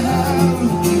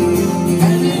dove.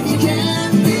 And if you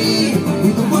can't be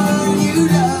with the one you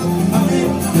love, I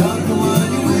mean, love the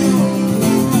one you will,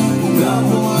 love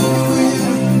the one you will.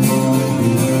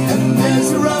 And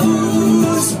there's a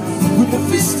rose with a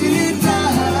fisted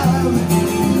love,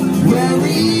 where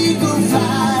eagle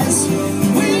flies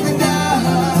with the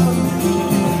dove.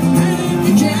 And if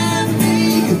you can't be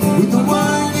with the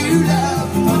one you love,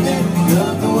 I mean,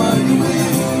 love the one you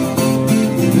will,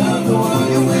 love the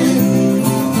one you will,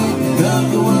 love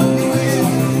the one you will,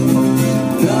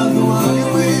 love the one you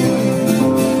will.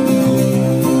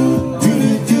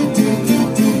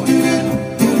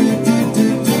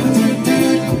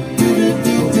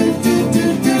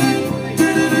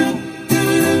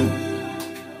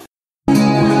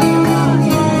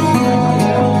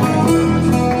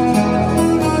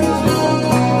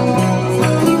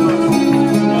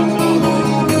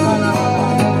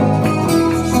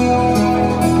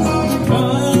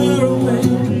 Far away,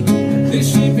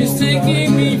 this ship is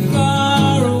taking me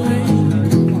far away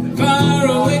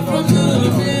from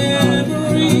the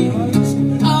memories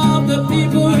of the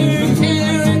people who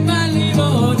care if I live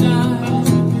or die.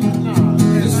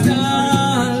 The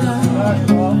starlight,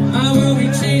 I will be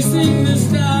chasing the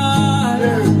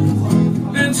starlight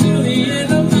until the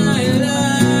end of my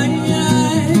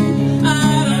life.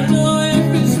 I don't know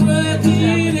if it's worth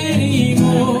it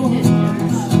anymore.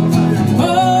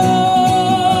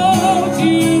 Hold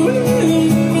you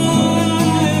in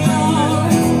my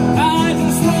arms. I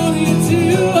just want you to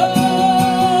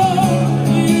hold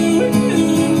you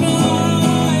in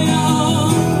my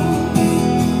arms.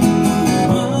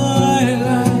 My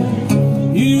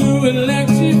life, you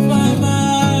electrify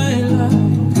my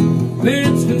life.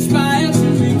 Let's conspire to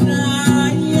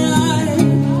ignite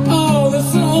all the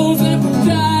souls that would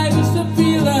die just to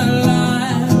feel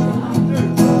alive.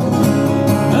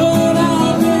 Lord,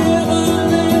 I'll never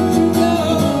let you go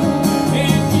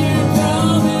if you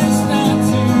promise not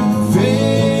to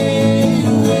Fade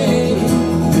away,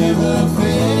 never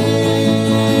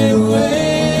fade away.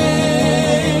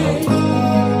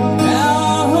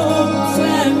 our hopes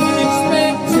and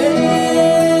expectations,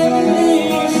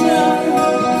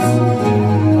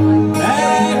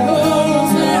 black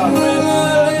holes and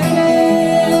revelations,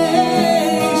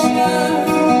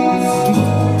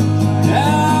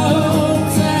 our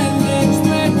hopes and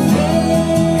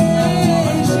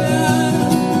expectations,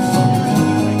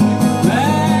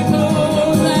 black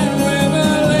holes and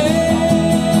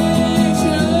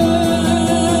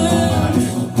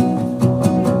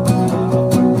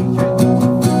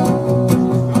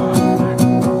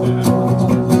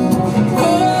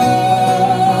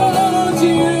hold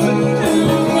you in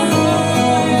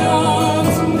my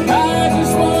arms. I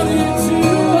just wanted to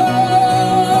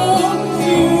hold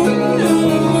you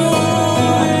in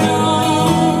my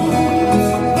arms.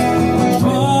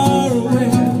 Far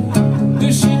away, the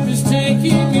ship is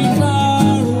taking me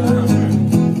far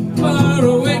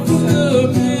away from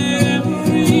the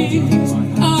memories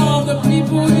of the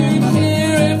people who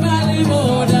care if I live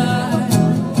or die.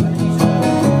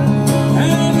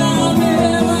 And I'll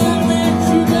never let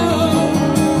you go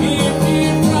if you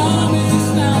promise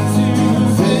not to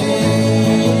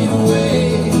Fade away,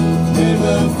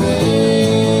 never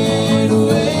fade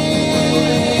away.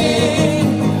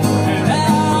 And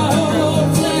our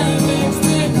hopes and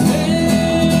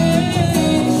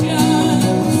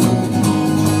expectations,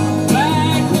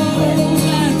 black holes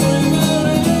and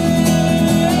revelations,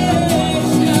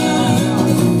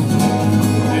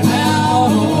 and our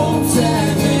hopes and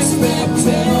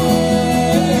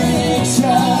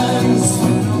Expectations,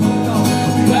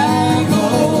 black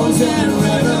holes and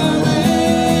revelations.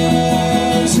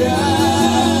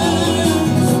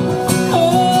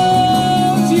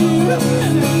 hold you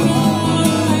in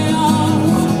my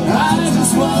arms. I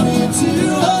just wanted to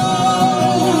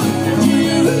hold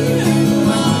you in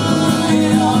my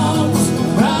arms.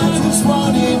 I just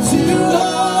wanted to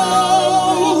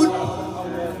hold.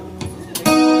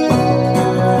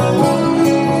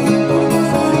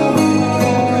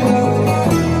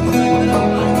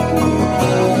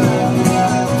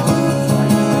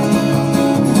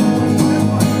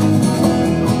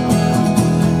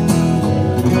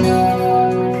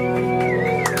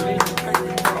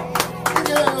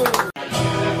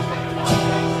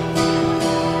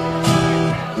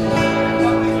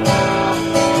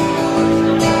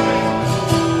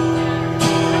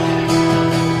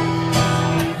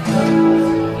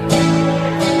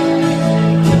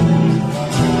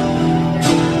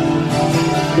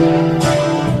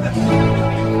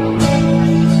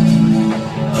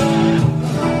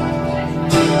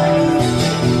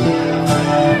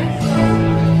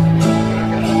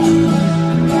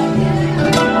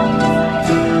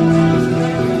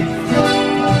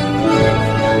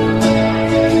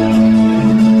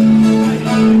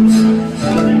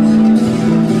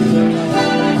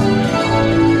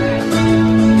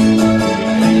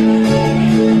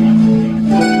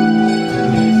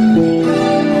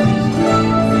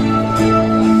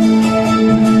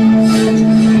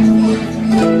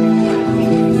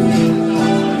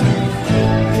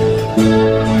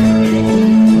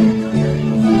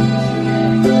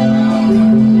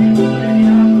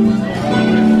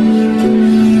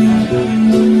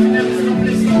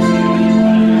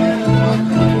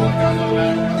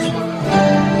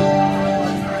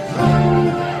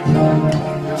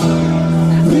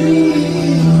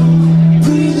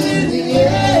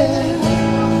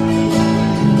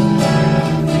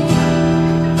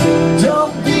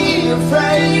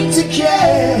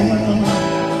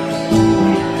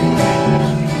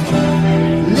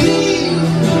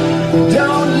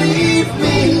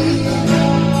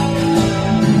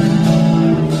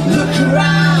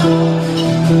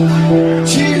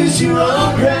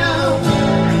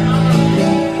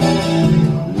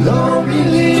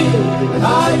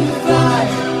 you fly.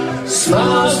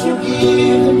 Smiles you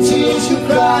give and tears you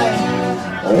cry.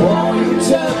 All you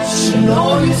touch and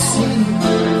all you see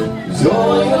is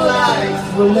all your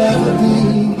life will ever be.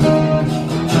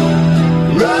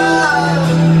 Run,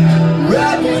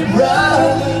 rabbit,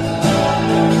 run.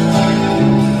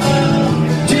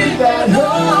 Dig that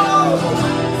hole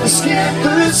and skip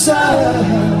the sun.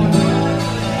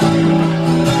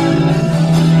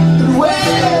 But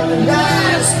when at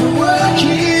last the work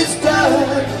is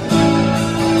done,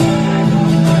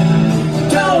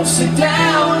 don't sit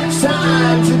down, it's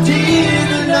time to dig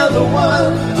another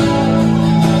one.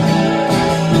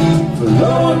 For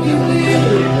long you live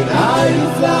and high you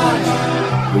fly,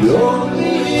 but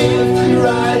only if you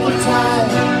ride the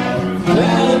tide.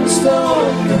 Land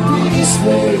storm the biggest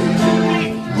wave,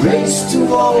 race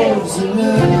towards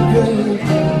another grave.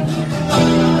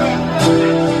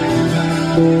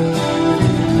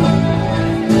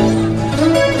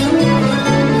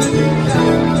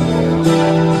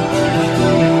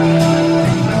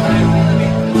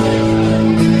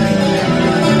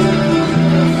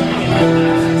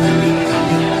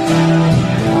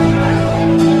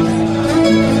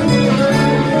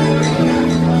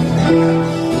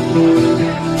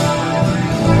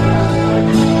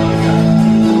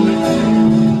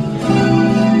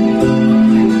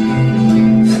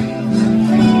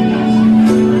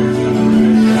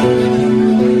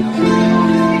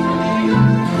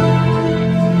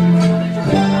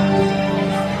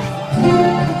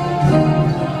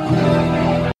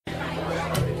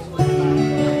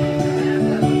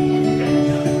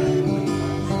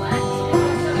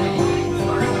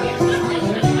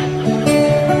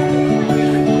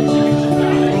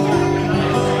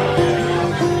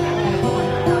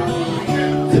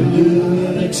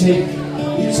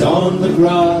 It's on the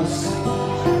grass.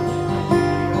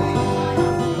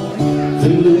 The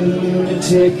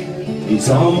lunatic is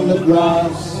on the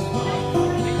grass.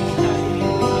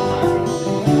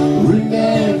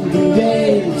 Remembering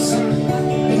days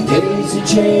and days of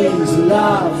chains and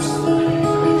laughs.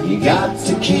 You got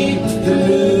to keep the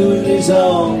loonies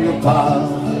on the path.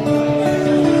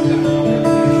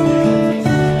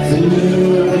 The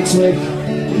lunatic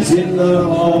is in the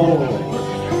hall.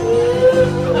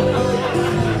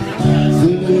 The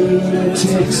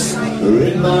lunatics are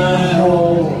in my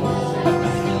hall.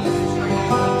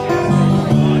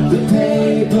 The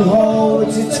paper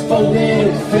holds its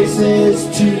folded faces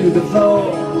to the floor,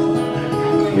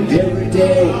 and every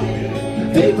day the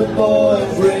paper boy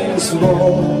brings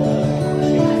more.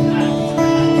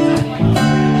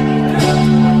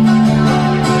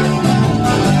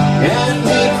 And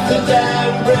if the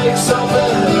dam breaks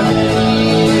open,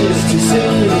 is to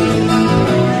see.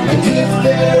 And if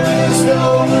there is no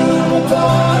room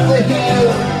upon the hill,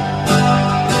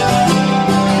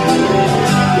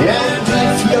 and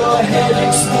if your head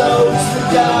explodes, the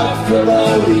dark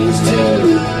felonies do,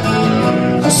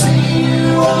 I'll see you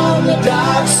on the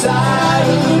dark side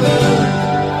of the moon.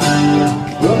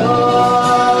 Oh,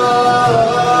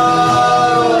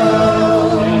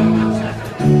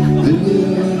 the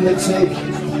lunatic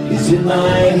is in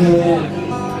my head.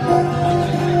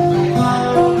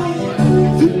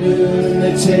 The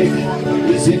lunatic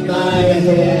is in my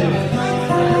head.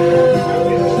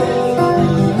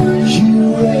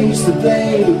 You raise the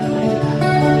blade,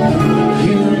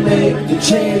 you make the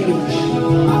change,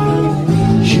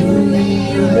 you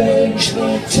rearrange me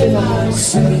till I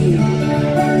see.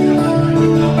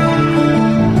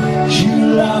 You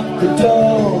lock the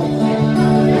door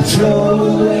and throw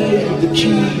away the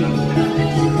key.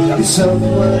 There's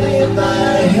someone in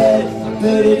my head,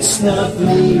 but it's not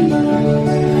me.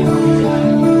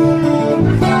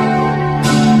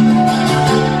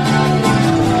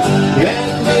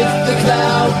 And if the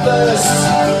cloud bursts,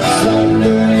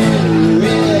 thunder in your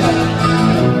ear,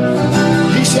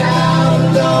 you shout,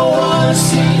 no one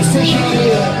seems to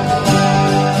hear.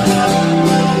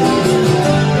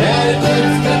 And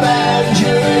if the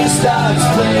banjo starts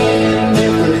playing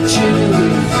different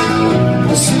tunes,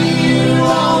 I'll see you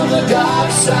on the dark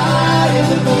side of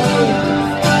the moon.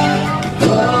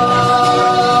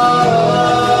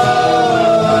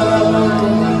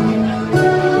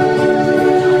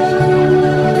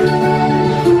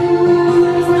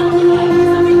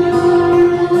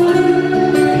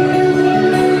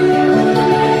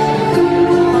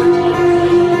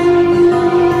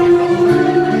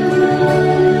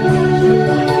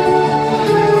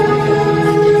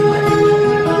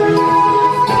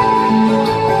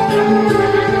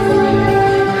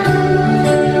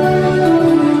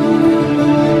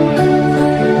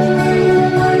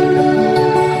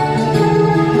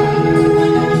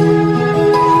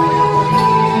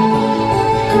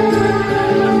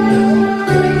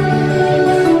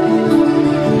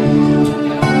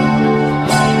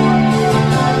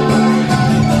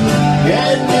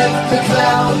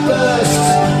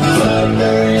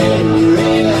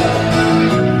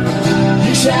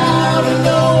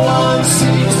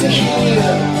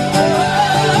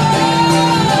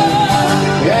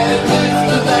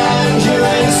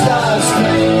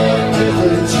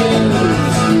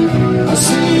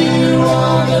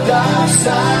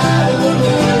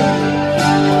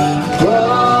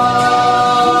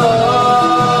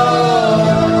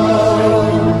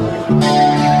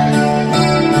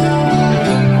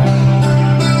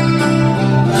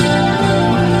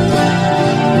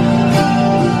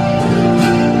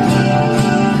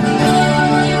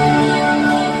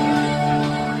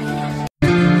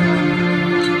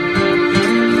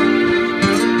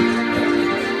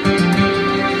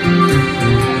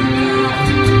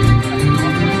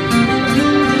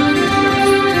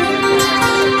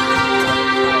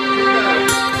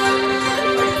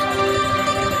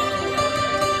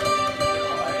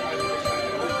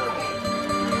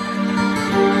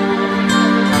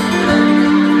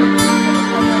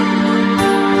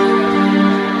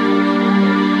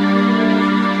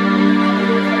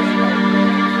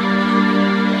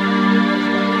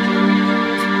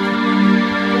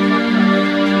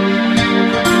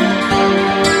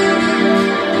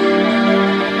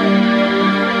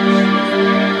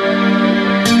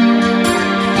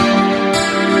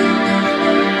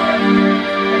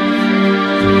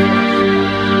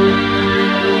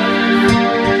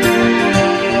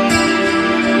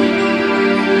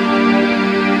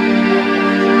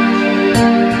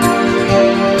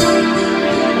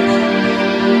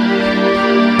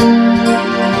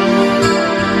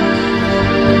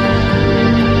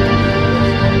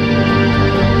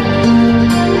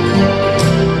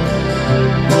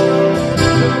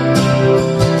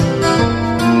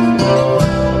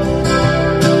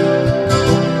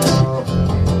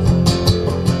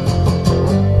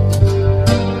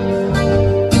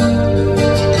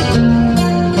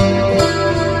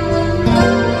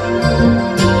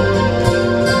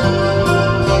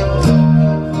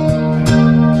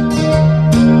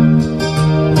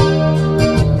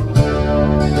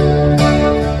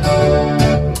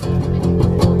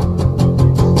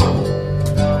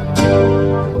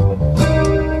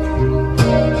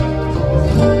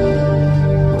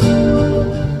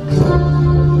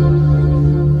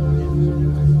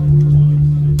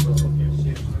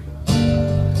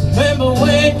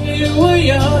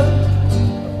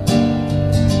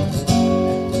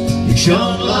 You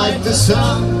shone like the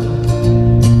sun.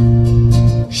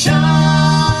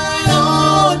 Shine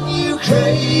on, you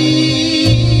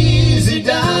crazy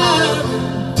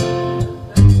diamond.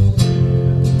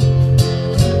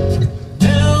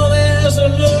 Now there's a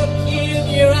look in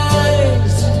your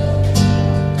eyes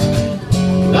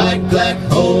Like black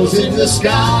holes in the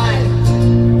sky.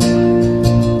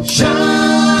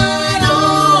 Shine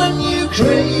on, you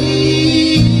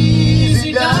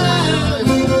crazy diamond.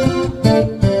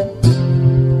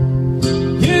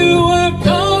 You were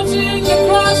caught in the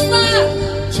crossfire,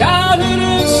 childhood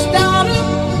and started,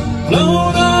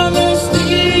 blown on the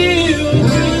steel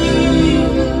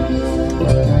breeze.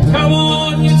 Come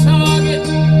on, you target,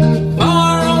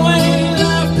 far away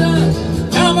laughter.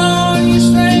 Come on, you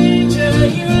stranger,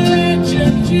 you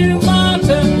legend, you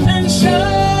martyr, and shine.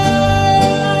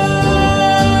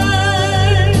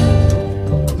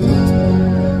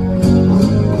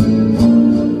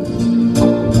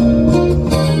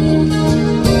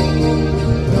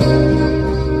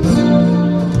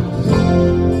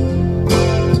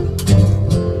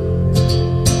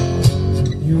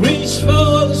 You reach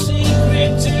for the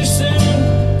secret too soon.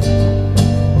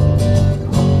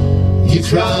 You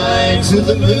cried to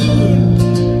the moon.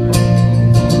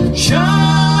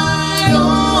 Shine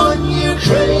on, you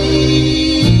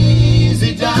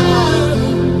crazy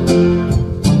diamond.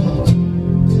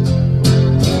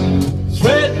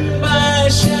 Threatened by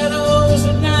shadows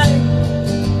at night,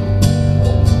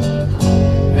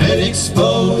 And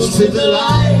exposed to the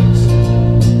light.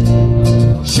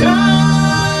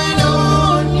 Shine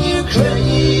on, you crazy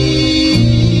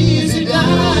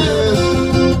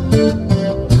diamond.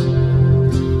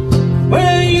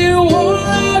 where you wore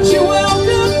out your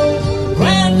welcome,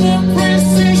 random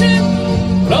precision,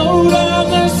 load on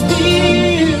the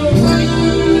steel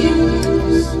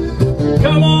breeze.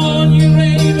 Come on, you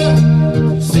raver,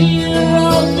 seer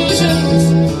of visions.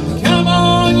 Come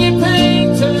on, you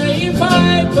painter, you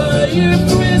piper, you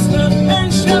prisoner,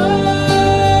 and shine.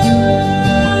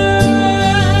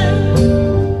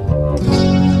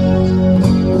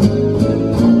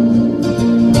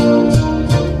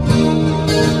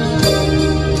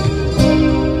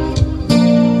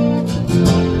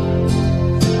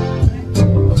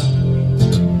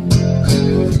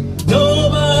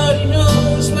 Nobody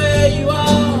knows where you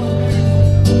are.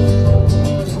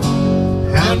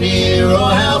 How near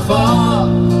or how far.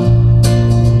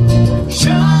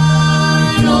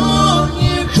 Shine on,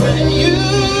 you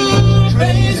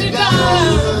crazy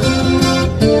diamond.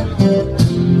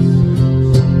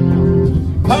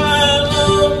 Pile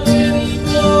on any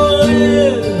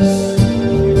glorious,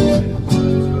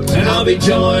 And I'll be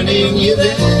joining you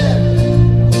there.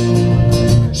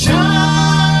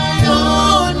 Shine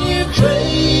on, you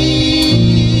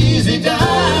crazy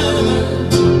diamond.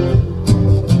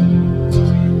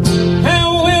 and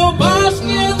we'll bask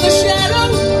in the shadow.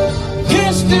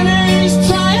 Yesterday's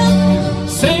triumph,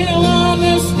 sail on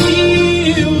the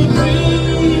steel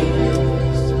breeze.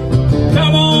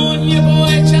 Come on, you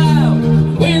boy child,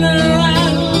 winner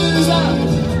and loser.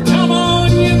 Come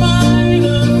on, you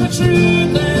miner for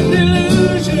truth and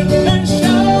illusion, and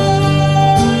shine.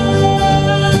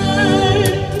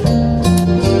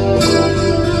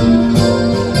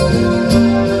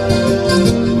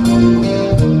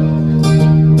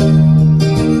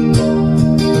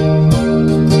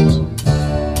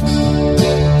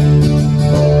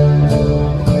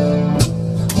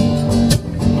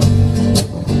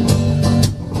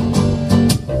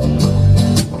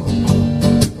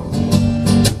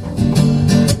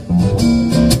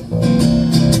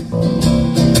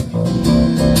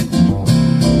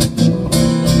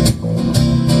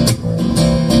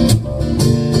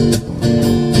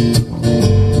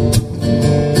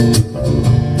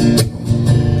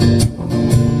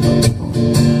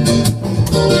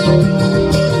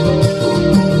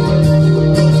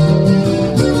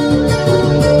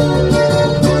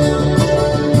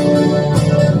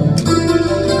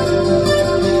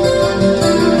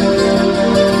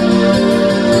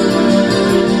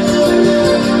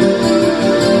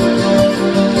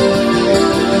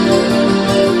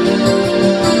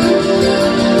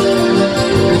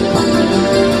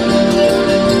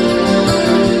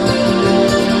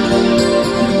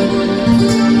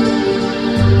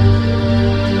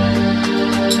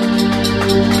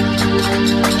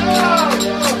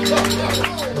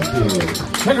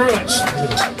 Thank you very much.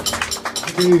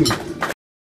 Thank you.